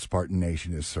I know Spartan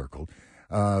Nation is circled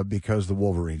because the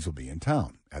Wolverines will be in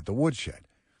town at the Woodshed.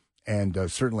 And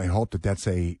certainly hope that that's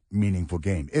a meaningful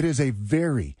game. It is a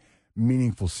very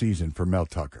meaningful season for Mel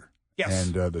Tucker. Yes.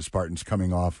 And the Spartans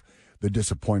coming off the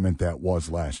disappointment that was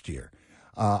last year.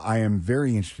 I am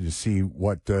very interested to see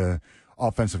what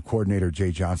offensive coordinator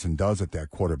Jay Johnson does at that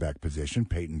quarterback position.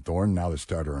 Peyton Thorne, now the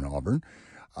starter in Auburn.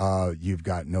 You've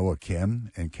got Noah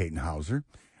Kim and Caden Hauser.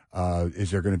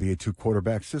 Is there going to be a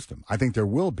two-quarterback system? I think there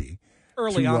will be.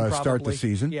 Early on, probably. Start the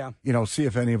season. Yeah. See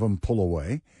if any of them pull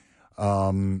away.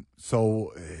 I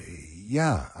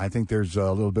think there's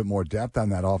a little bit more depth on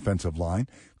that offensive line.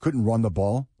 Couldn't run the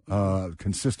ball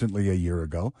consistently a year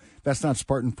ago. That's not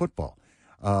Spartan football.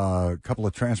 A couple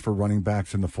of transfer running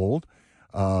backs in the fold.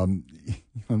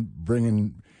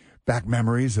 Bringing back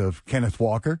memories of Kenneth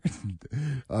Walker.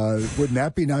 Wouldn't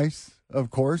that be nice? Of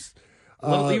course.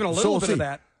 Even a little bit of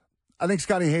that. I think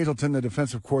Scotty Hazelton, the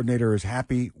defensive coordinator, is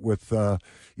happy with the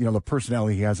personnel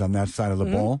he has on that side of the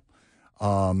ball.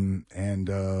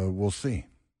 We'll see.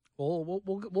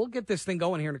 We'll get this thing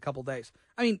going here in a couple days.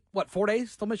 I mean, 4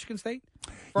 days till Michigan State?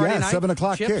 Friday night, 7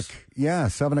 o'clock chips? kick. Yeah,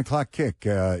 7 o'clock kick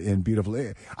in beautiful.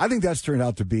 I think that's turned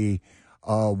out to be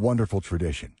a wonderful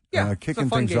tradition. Yeah, kicking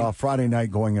things off Friday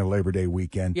night, going into Labor Day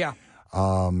weekend. Yeah.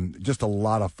 Just a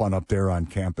lot of fun up there on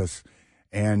campus.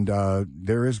 And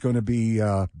there is going to be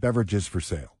beverages for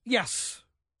sale. Yes,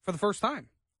 for the first time.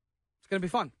 It's going to be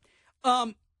fun.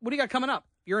 What do you got coming up?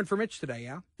 You're in for Mitch today,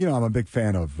 yeah? I'm a big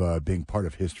fan of being part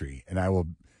of history, and I will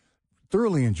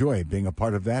thoroughly enjoy being a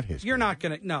part of that history. You're not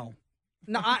going to, no.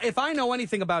 If I know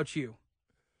anything about you,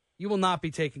 you will not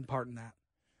be taking part in that.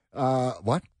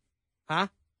 What? Huh?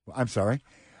 I'm sorry.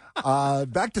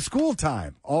 Back to school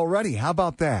time already. How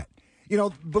about that?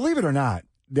 Believe it or not,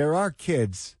 there are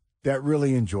kids that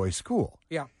really enjoy school.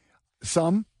 Yeah.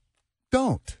 Some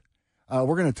don't.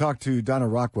 We're going to talk to Donna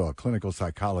Rockwell, clinical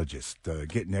psychologist,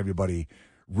 getting everybody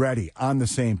ready on the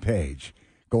same page,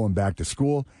 going back to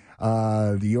school.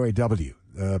 The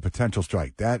UAW, potential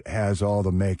strike, that has all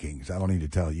the makings, I don't need to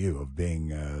tell you, of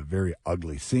being a very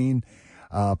ugly scene.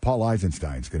 Paul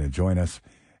Eisenstein's going to join us,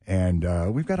 and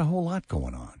we've got a whole lot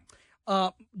going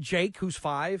on. Jake, who's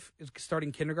 5, is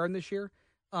starting kindergarten this year.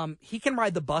 He can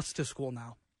ride the bus to school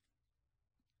now.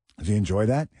 Does he enjoy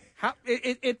that?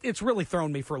 It's really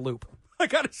thrown me for a loop, I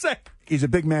got to say. He's a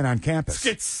big man on campus.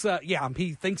 He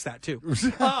thinks that, too.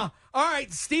 All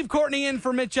right, Steve Courtney in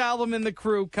for Mitch Albom and the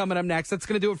crew coming up next. That's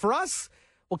going to do it for us.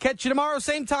 We'll catch you tomorrow,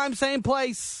 same time, same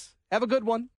place. Have a good one.